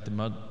that, because like at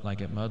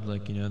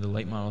Mudlick, the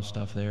late model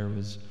stuff there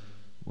was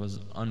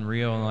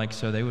unreal, and like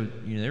so they were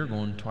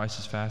going twice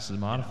as fast as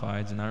the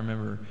modifieds, and I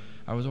remember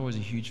I was always a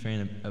huge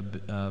fan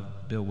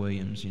of Bill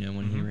Williams,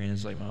 when he ran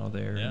his late model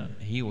there. Yeah.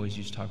 And he always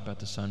used to talk about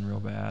the sun real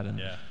bad,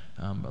 and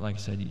but like I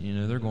said,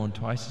 they're going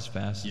twice as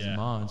fast as the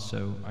mods,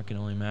 so I can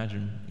only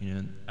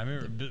imagine. I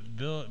remember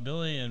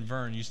Billy and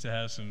Vern used to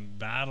have some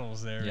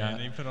battles there, and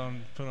they put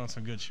on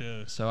some good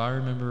shows. So I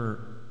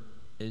remember,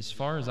 as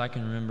far as I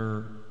can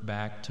remember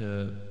back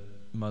to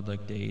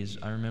Mudlick days,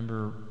 I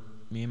remember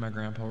me and my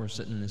grandpa were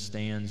sitting in the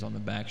stands on the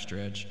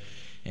backstretch,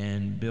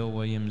 and Bill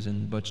Williams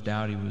and Butch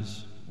Dowdy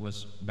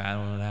was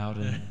battling it out,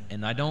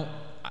 and I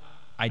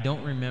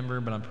don't remember,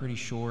 but I'm pretty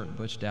sure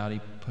Butch Dowdy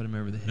put him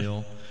over the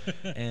hill.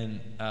 And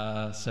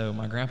so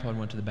my grandpa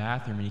went to the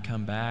bathroom, and he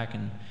come back,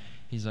 and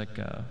he's like,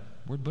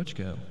 where'd Butch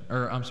go?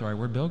 Or I'm sorry,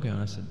 where'd Bill go?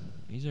 And I said,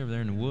 he's over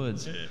there in the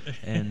woods.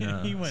 And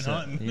he went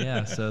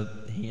hunting. So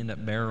he ended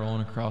up barrel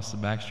rolling across the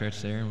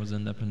backstretch there and was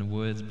ended up in the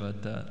woods.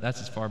 But that's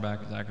as far back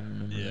as I can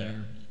remember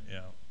there.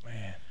 Yeah,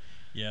 man.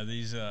 Yeah,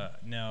 these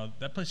now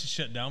that place is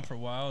shut down for a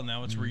while, and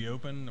now it's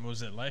reopened.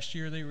 Was it last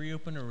year they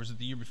reopened, or was it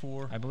the year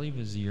before? I believe it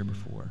was the year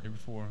before. Year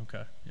before,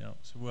 okay. Yeah,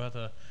 so we'll have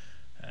to.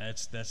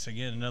 That's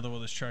again another one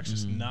of those tracks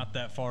that's not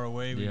that far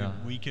away.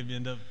 We could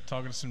end up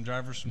talking to some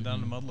drivers from down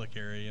the Mudlick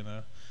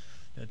area.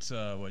 That's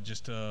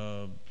just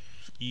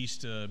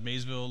east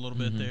Maysville a little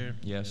bit there.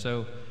 Yeah,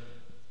 so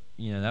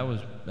that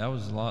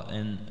was a lot.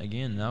 And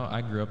again, now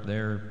I grew up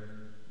there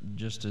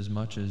just as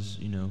much as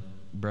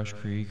Brush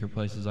Creek or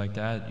places like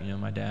that.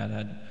 My dad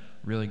had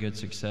really good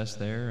success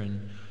there,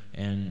 and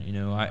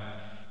I,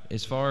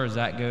 as far as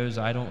that goes,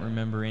 I don't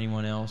remember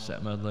anyone else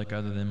at Mudlick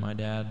other than my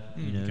dad.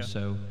 Okay.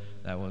 So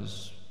that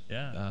was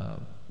a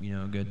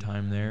good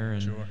time there.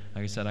 And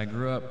like I said, I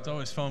grew up. It's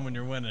always fun when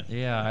you're winning.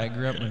 Yeah, I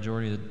grew up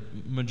majority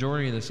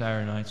of the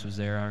Saturday nights was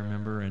there. I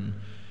remember, and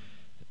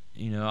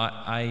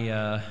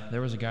I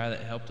there was a guy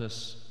that helped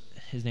us.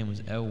 His name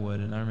was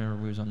Elwood, and I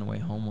remember we was on the way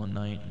home one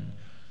night, and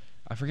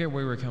I forget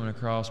where we were coming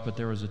across, but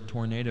there was a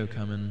tornado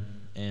coming,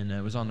 and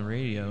it was on the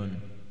radio,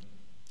 and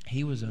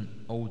he was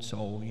an old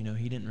soul.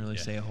 He didn't really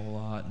say a whole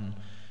lot, and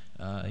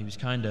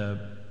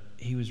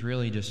he was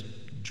really just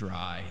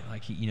dry.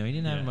 Like he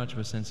didn't have much of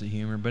a sense of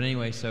humor. But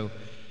anyway, so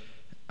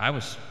I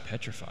was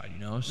petrified.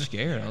 I was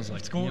scared. I was like,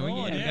 what's going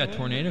on? We got a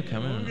tornado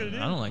coming.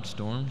 I don't like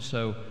storms.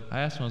 So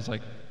I asked him. I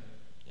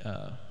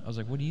was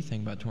like, what do you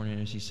think about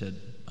tornadoes? He said,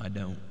 I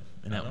don't.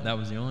 And that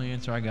was the only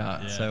answer I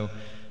got. Yeah. So.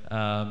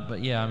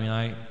 But yeah, I mean,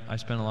 I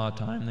spent a lot of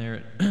time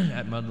there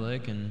at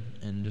Mudlick,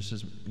 and just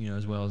as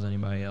as well as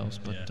anybody else.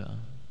 But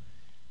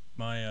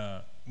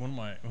one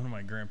of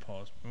my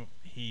grandpas,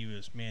 he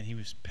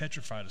was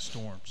petrified of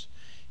storms.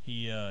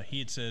 He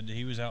had said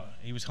he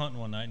was hunting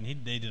one night,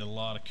 and they did a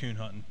lot of coon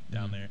hunting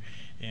down there,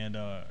 and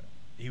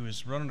he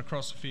was running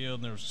across the field,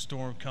 and there was a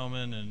storm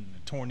coming and a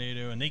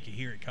tornado, and they could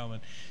hear it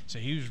coming. So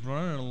he was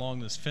running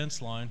along this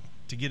fence line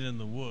to get into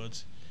the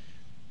woods.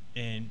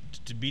 and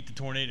to beat the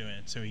tornado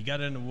in. So he got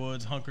in the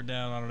woods, hunkered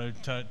down, I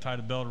don't know, tied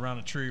a belt around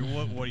a tree or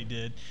what he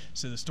did.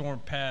 So the storm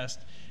passed,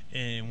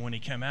 and when he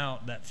came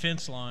out, that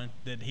fence line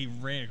that he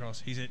ran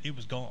across, he said it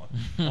was gone.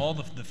 All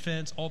the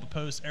fence, all the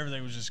posts,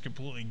 everything was just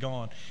completely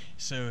gone.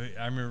 So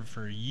I remember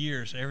for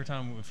years, every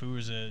time if we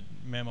was at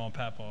Mamaw and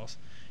Papa's,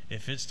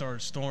 if it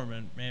started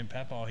storming, man,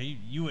 Papaw,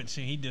 you wouldn't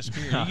see him, he'd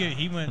disappear.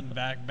 He went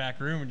back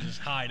room and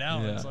just hide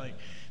out. Yeah. It's like,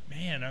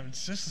 man,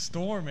 it's just a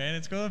storm, man.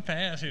 It's going to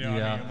pass, you know.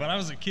 Yeah. I mean, when I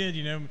was a kid,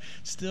 you know,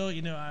 still,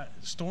 you know,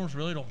 storms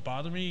really don't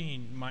bother me.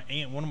 And my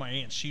aunt, one of my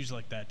aunts, she's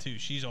like that too.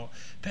 She's all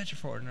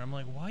petrified, and I'm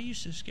like, why are you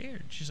so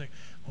scared? She's like,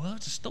 well,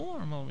 it's a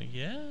storm. I'm like,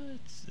 yeah,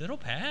 it'll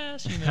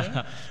pass, you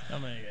know.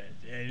 I'm like,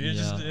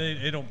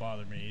 it don't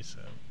bother me. So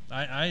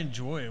I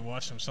enjoy it,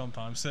 watch them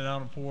sometimes. Sit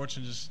out on the porch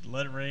and just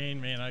let it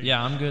rain, man.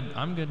 I'm good.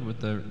 I'm good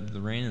with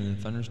the rain and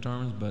the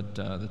thunderstorms, but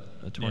the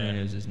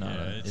tornadoes is not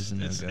is a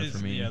no-go for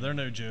me. Yeah, they're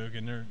no joke,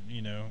 and they're,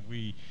 you know,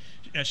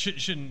 I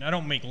shouldn't. I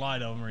don't make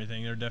light of them or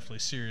anything. They're definitely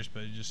serious,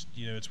 but it just,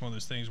 you know, it's one of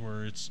those things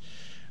where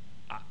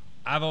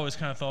I've always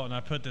kind of thought, and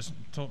I put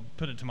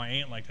it to my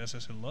aunt like this. I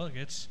said, look,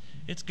 it's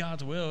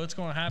God's will. It's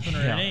going to happen,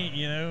 or it ain't,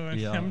 you know.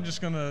 I'm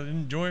just going to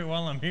enjoy it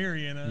while I'm here,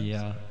 you know.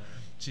 Yeah.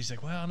 She's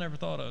like, well, I never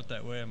thought of it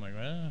that way. I'm like,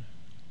 well,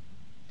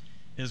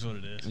 it is what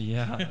it is.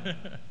 Yeah.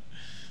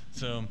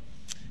 So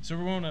we're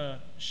going to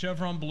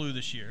Chevron Blue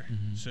this year.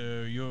 Mm-hmm.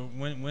 So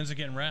when's it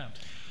getting wrapped?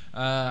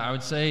 I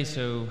would say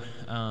so.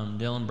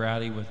 Dylan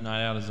Brady with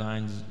Night Owl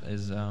Designs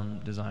is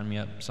designed me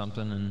up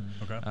something,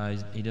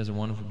 and he does a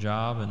wonderful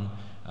job. And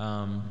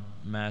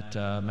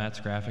Matt's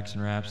graphics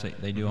and wraps,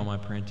 they do all my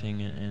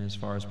printing and as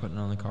far as putting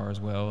on the car as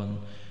well.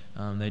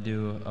 And they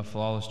do a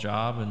flawless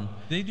job. And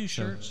they do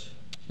shirts.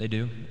 They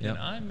do. Yep. And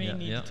I may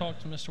need to talk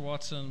to Mr.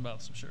 Watson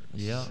about some shirts.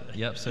 Yeah.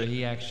 Yep. So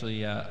he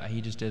actually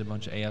he just did a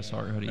bunch of AS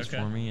art hoodies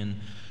for me,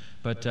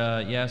 but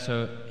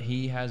so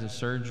he has a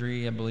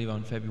surgery, I believe,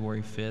 on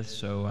February 5th.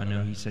 So I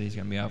know he said he's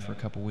going to be out for a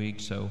couple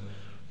weeks. So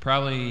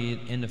probably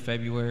into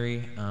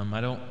February.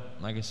 I don't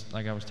like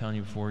I was telling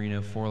you before. You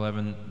know,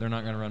 411. They're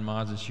not going to run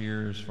mods this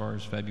year as far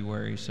as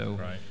February. So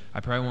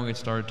I probably won't get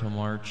started till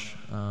March.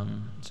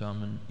 So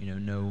I'm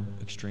in no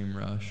extreme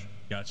rush.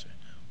 Gotcha.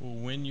 Well,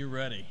 when you're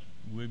ready.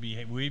 We'd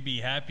be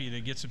happy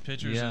to get some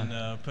pictures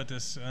and put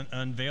this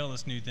unveil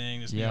this new thing,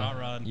 this new hot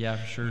rod. Yeah,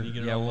 for sure.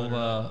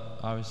 We'll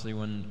obviously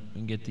when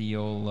we get the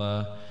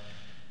old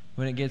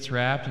when it gets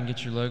wrapped and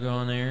get your logo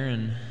on there,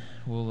 and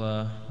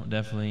we'll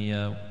definitely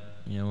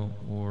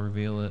we'll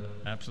reveal it.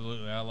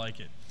 Absolutely, I like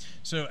it.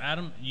 So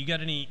Adam, you got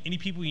any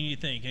people you need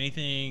to thank?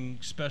 Anything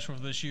special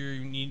for this year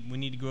we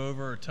need to go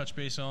over or touch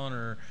base on,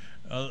 or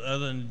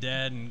other than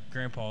Dad and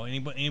Grandpa?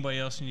 Anybody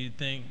else you need to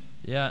thank?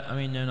 Yeah, I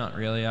mean, no, not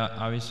really.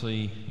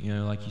 Obviously,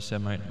 like you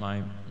said,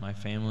 my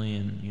family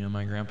and,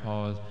 my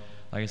grandpa,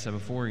 like I said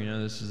before,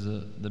 this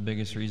is the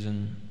biggest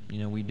reason,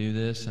 we do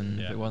this. And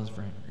if it wasn't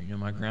for,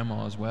 my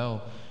grandma as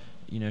well,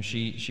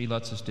 she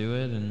lets us do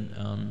it. And,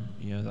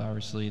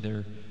 obviously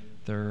they're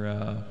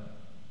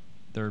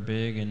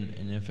big.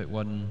 And if it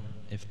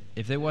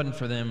wasn't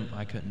for them,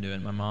 I couldn't do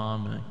it. My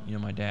mom and,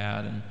 my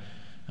dad.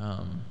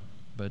 And,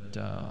 but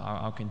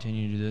I'll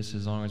continue to do this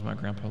as long as my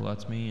grandpa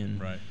lets me.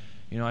 And,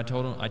 I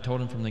told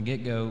him from the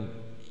get-go,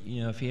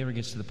 if he ever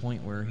gets to the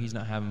point where he's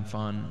not having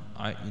fun,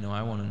 I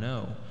want to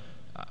know.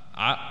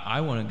 I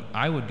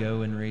would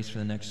go and race for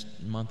the next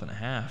month and a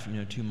half,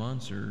 2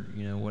 months or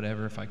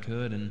whatever if I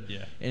could, and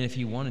if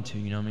he wanted to,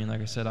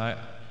 like I said,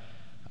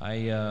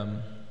 I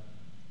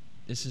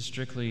this is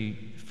strictly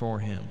for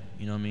him,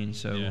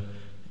 So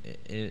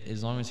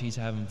as long as he's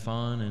having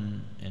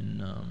fun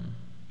and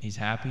he's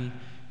happy,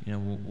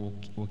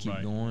 we'll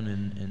keep going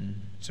and.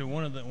 So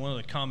one of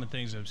the common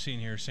things I've seen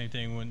here, same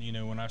thing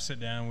when I sit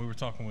down, we were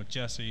talking with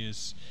Jesse,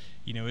 is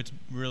it's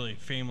really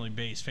family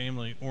based,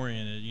 family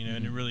oriented,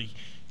 and it really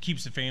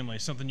keeps the family.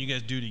 It's something you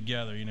guys do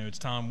together. It's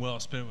time well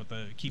spent with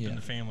keeping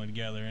the family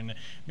together. And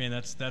man,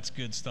 that's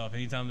good stuff.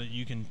 Anytime that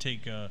you can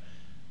take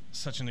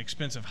such an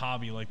expensive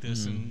hobby like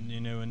this, and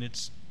and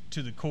it's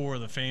to the core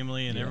of the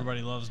family, and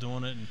everybody loves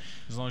doing it, and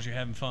as long as you're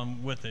having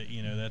fun with it,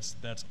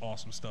 that's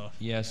awesome stuff.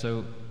 Yeah.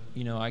 So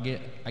I get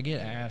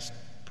asked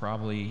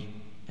probably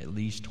at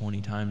least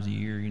 20 times a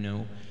year,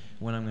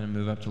 when I'm going to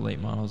move up to late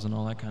models and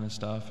all that kind of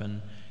stuff.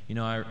 And,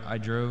 I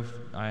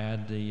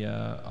had the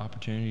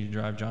opportunity to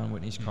drive John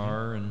Whitney's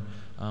car, and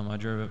I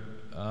drove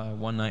it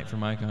one night for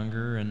Mike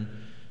Unger. And,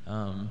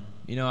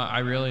 I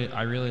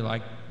really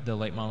like the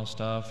late model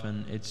stuff,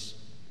 and it's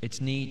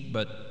neat,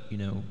 but,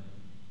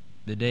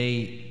 the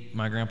day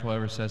my grandpa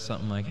ever says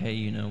something like,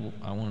 hey,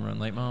 I want to run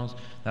late models,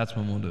 that's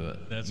when we'll do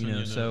it. That's when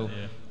you do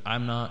it,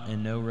 I'm not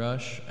in no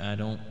rush. I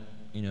don't,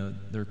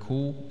 they're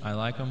cool. I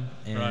like them,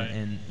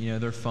 and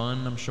they're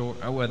fun. I'm sure.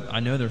 I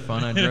know they're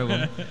fun. I drove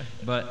them,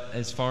 but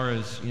as far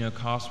as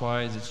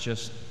cost-wise,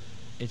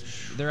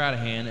 they're out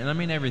of hand, and I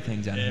mean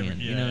everything's out of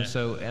hand.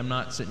 So I'm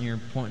not sitting here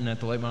pointing at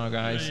the late model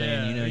guys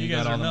saying, you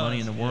got all the money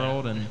in the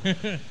world,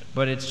 and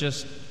but it's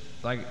just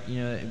like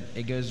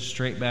it goes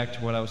straight back to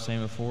what I was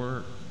saying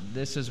before.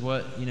 This is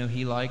what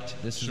he liked.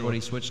 This is what he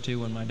switched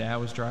to when my dad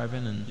was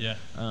driving, and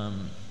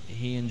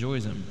he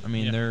enjoys them. I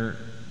mean, they're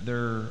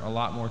a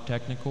lot more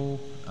technical.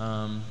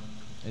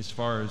 As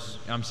far as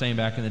I'm saying,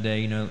 back in the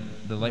day,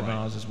 the late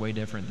models is way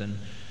different than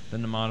the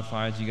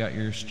modifieds. You got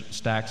your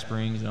stack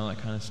springs and all that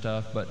kind of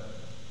stuff. But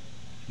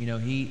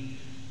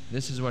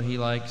this is what he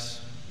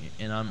likes,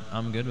 and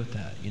I'm good with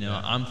that.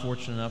 I'm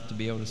fortunate enough to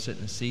be able to sit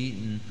in the seat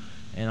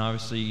and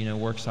obviously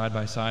work side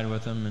by side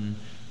with him, and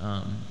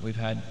we've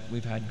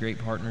had great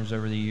partners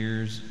over the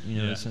years.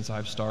 Since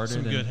I've started.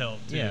 Some good help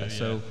too. Yeah.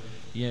 So.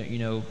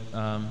 Yeah,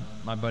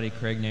 my buddy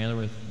Craig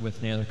Naylor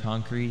with Naylor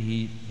Concrete,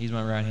 he's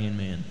my right hand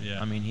man. Yeah.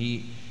 I mean,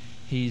 he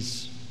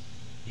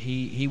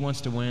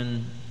wants to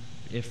win,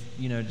 if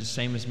the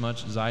same as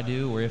much as I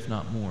do, or if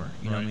not more.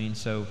 You know what I mean?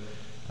 So,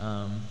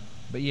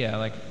 but yeah,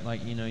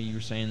 like you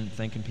were saying,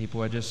 thanking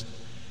people. I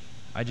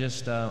can't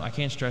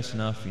stress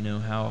enough,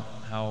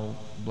 how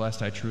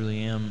blessed I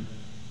truly am.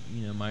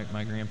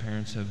 My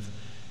grandparents have.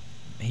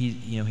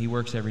 He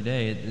works every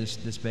day at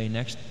this bay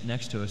next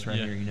to us right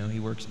here. He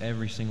works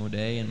every single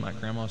day, and my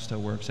grandma still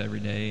works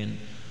every day. And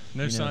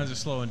no signs of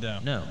slowing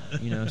down. No,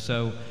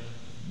 so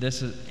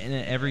this is and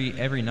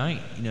every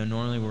night.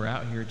 Normally we're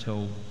out here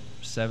till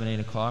 7,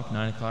 8 o'clock,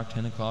 9 o'clock,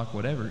 10 o'clock,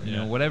 whatever.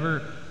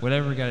 Whatever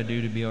we got to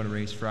do to be able to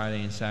race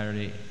Friday and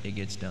Saturday, it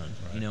gets done.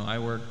 Right.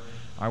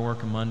 I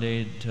work a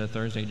Monday to a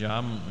Thursday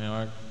job.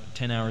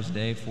 10 hours a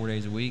day, 4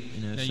 days a week.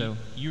 Now, so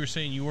you were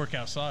saying you work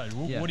outside.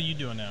 What are you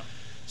doing now?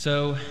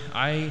 So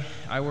I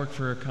work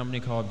for a company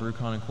called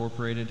Brucon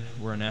Incorporated.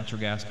 We're a natural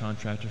gas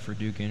contractor for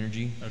Duke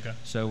Energy. Okay.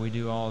 So we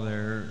do all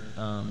their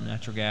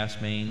natural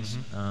gas mains,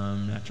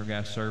 natural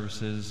gas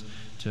services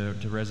to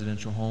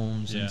residential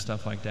homes and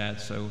stuff like that.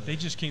 So they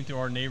just came through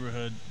our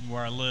neighborhood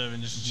where I live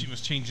and just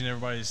was changing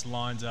everybody's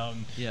lines out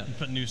and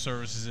putting new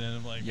services in.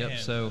 I'm like, man,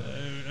 so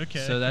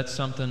okay. So that's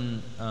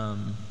something.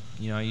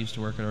 I used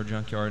to work at our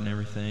junkyard and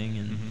everything,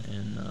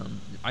 and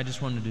I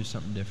just wanted to do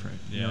something different.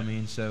 You know what I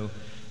mean? So.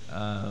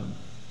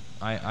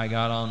 I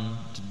got on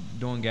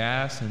doing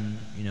gas, and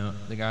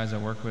the guys I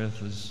work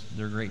with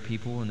they're great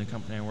people, and the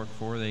company I work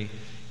for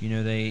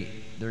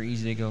they're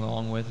easy to get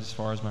along with as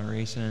far as my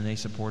racing, and they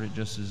support it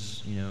just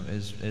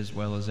as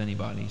well as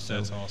anybody. So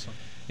that's awesome.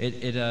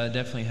 It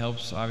definitely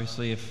helps.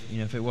 Obviously,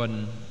 if it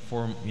wasn't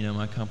for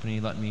my company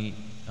letting me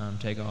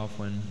take off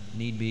when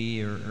need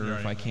be, or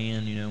if I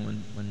can,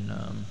 when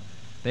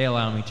they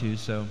allow me to.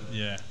 So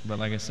But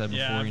like I said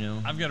before,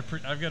 I've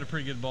got a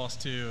pretty good boss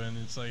too, and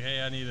it's like,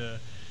 hey, I need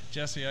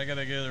Jesse, I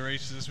gotta go to the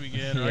races this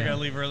weekend, or I gotta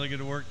leave early, go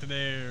to work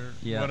today, or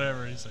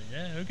whatever. He's like,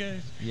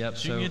 okay. Yep.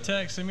 Shoot me a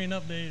text, send me an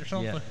update or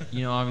something.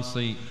 Yeah.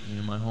 Obviously,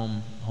 my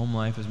home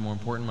life is more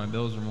important. My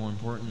bills are more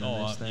important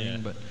than this thing.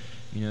 But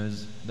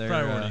they're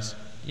priorities.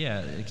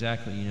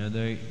 Exactly.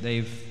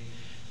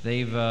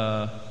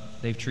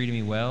 They've treated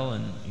me well,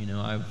 and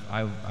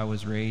I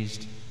was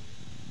raised.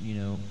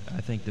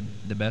 I think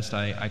the best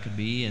I could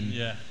be,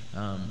 and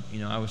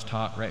I was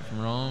taught right from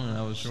wrong, and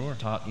I was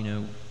taught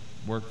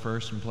work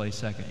first and play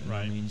second. You know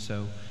what I mean?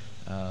 So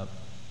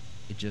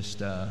it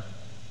just I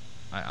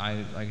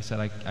like I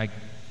said,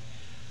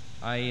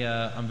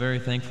 I'm very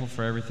thankful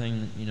for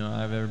everything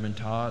I've ever been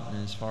taught,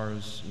 and as far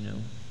as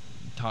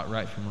taught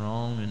right from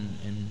wrong,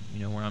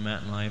 and where I'm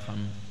at in life,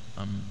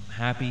 I'm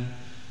happy.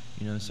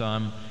 So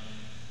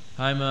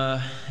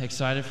I'm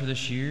excited for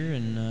this year,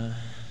 and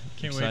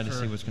excited to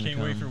see what's going to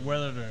come. Can't wait for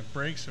weather to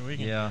break so we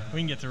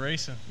can get to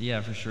racing.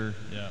 Yeah, for sure.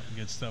 Yeah,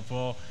 good stuff.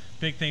 Well,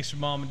 big thanks to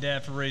Mom and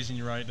Dad for raising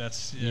you right.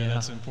 That's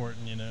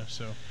important,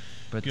 So,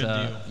 but good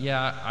deal.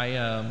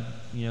 I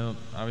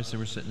obviously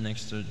we're sitting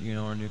next to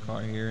our new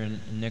car here, and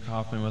Nick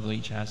Hoffman with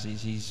Elite Chassis.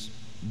 He's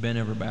bent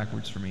over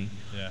backwards for me.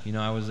 Yeah.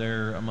 I was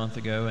there a month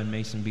ago, and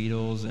Mason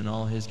Beatles and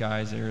all his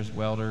guys there as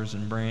welders,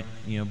 and Brandon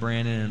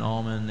and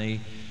Allman.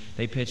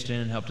 They pitched in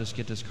and helped us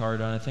get this car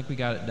done. I think we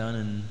got it done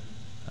in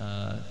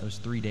it was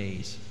 3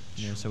 days.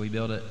 So we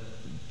built it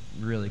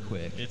really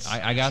quick.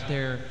 I got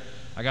there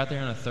on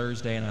a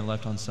Thursday, and I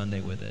left on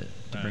Sunday with it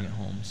to bring it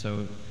home.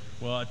 So,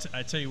 well,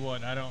 I tell you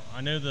what,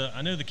 I know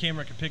the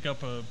camera can pick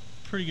up a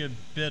pretty good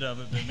bit of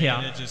it, but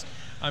man,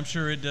 I'm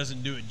sure it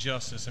doesn't do it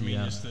justice. I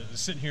mean, just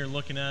sitting here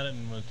looking at it,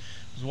 and was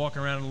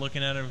walking around and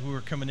looking at it, who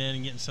were coming in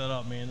and getting set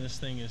up. Man, this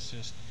thing is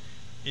just,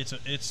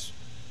 it's.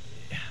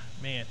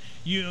 Man,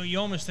 you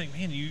almost think,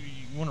 man, do you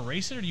want to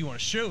race it or do you want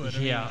to show it?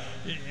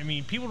 I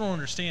mean, people don't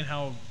understand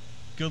how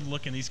good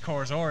looking these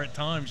cars are at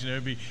times.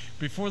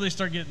 Before they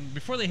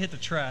hit the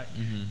track,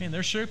 man,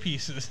 they're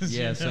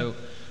showpieces. So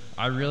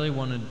I really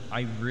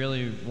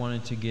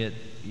wanted to get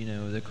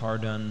the car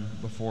done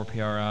before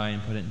PRI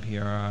and put it in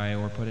PRI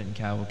or put it in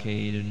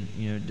Cavalcade,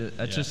 and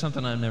that's just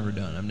something I've never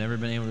done. I've never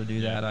been able to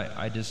do that.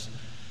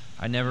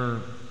 I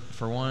never.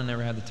 For one,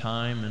 never had the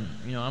time,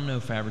 and I'm no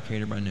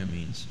fabricator by no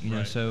means.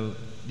 So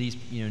these,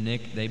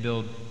 Nick, he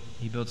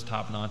builds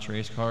top-notch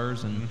race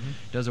cars, and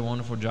does a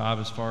wonderful job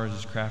as far as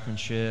his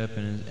craftsmanship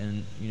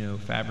and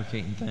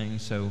fabricating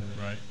things. So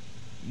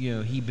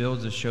he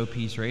builds a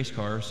showpiece race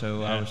car.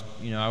 So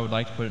I would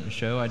like to put it in a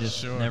show. I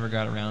just never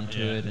got around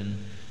to it, and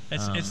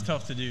It's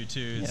tough to do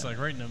too. It's like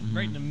right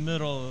in the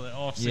middle of the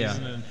off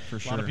season, and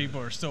a lot of people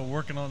are still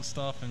working on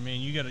stuff. And man,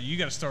 you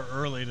gotta start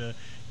early to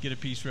get a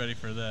piece ready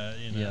for that.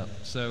 Yeah.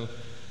 So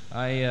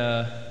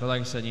but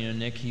like I said,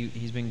 Nick,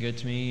 he's been good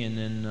to me, and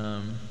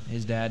then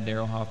his dad,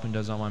 Daryl Hoffman,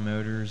 does all my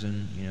motors,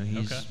 and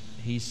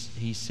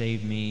he's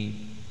saved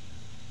me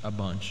a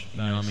bunch.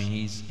 Nice.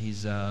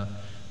 He's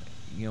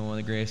one of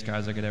the greatest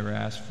guys I could ever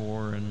ask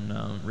for,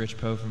 and Rich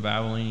Poe from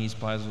Valvoline, he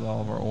supplies with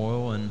all of our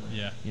oil, and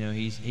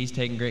he's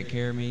taking great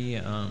care of me.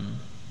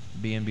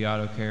 B&B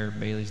Auto Care,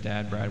 Bailey's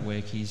dad, Brad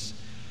Wick, he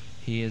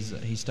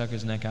stuck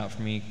his neck out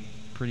for me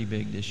pretty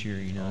big this year,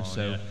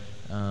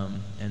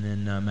 and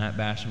then Matt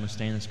Basham with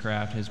Stainless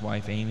Craft, his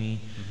wife Amy,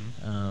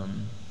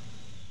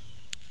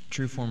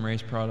 True Form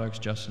Race Products,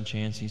 Justin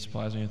Chance, he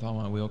supplies me with all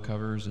my wheel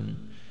covers, and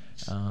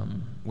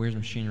Weir's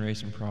Machine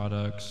Racing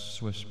Products,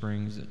 Swift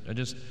Springs.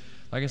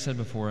 Like I said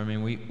before,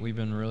 we've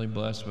been really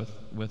blessed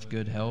with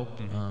good help,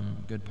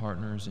 good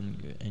partners,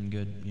 and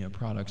good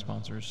product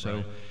sponsors.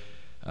 So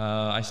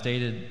I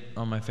stated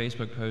on my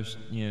Facebook post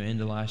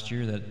into last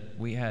year that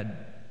we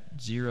had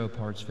 0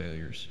 parts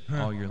failures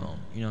all year long.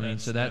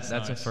 So that's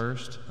nice. A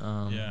first.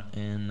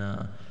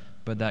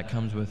 But that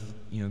comes with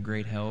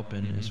great help,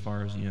 and as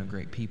far as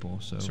great people.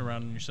 So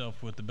surrounding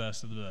yourself with the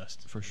best of the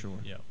best. For sure.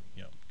 Yep.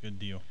 Good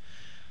deal.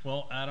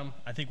 Well, Adam,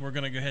 I think we're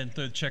going to go ahead and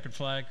throw the checkered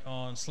flag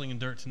on Slingin'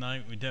 Dirt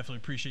tonight. We definitely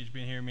appreciate you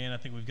being here, man. I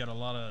think we've got a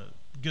lot of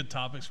good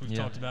topics we've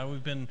talked about.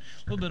 We've been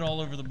a little bit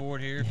all over the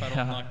board here, if I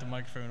don't knock the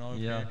microphone over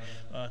here.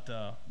 But,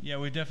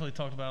 we've definitely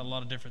talked about a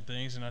lot of different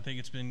things, and I think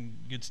it's been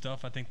good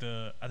stuff. I think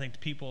the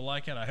people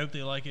like it. I hope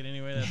they like it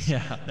anyway.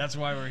 That's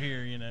why we're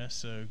here,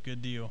 so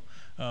good deal.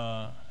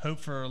 Hope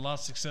for a lot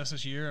of success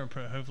this year, and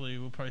hopefully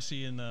we'll probably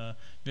see you in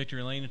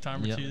Victory Lane a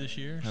time or two this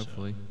year.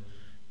 Hopefully. So,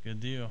 good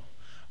deal.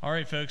 All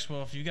right, folks.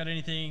 Well, if you got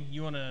anything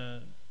you want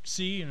to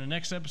see in the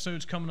next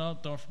episodes coming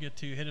up, don't forget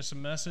to hit us a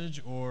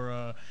message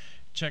or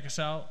check us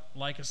out.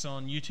 Like us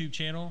on YouTube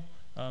channel.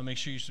 Make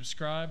sure you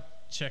subscribe.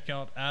 Check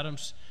out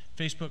Adam's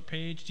Facebook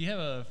page. Do you have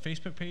a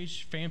Facebook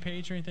page, fan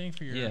page, or anything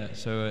for your? Yeah.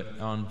 So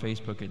on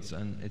Facebook, it's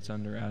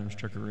under Adam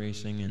Stricker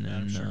Racing, and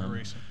then Stricker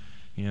Racing.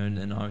 And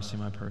then obviously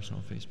my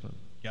personal Facebook.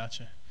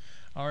 Gotcha.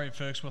 All right,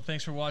 folks. Well,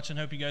 thanks for watching.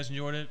 Hope you guys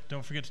enjoyed it.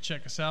 Don't forget to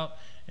check us out,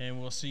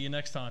 and we'll see you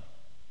next time.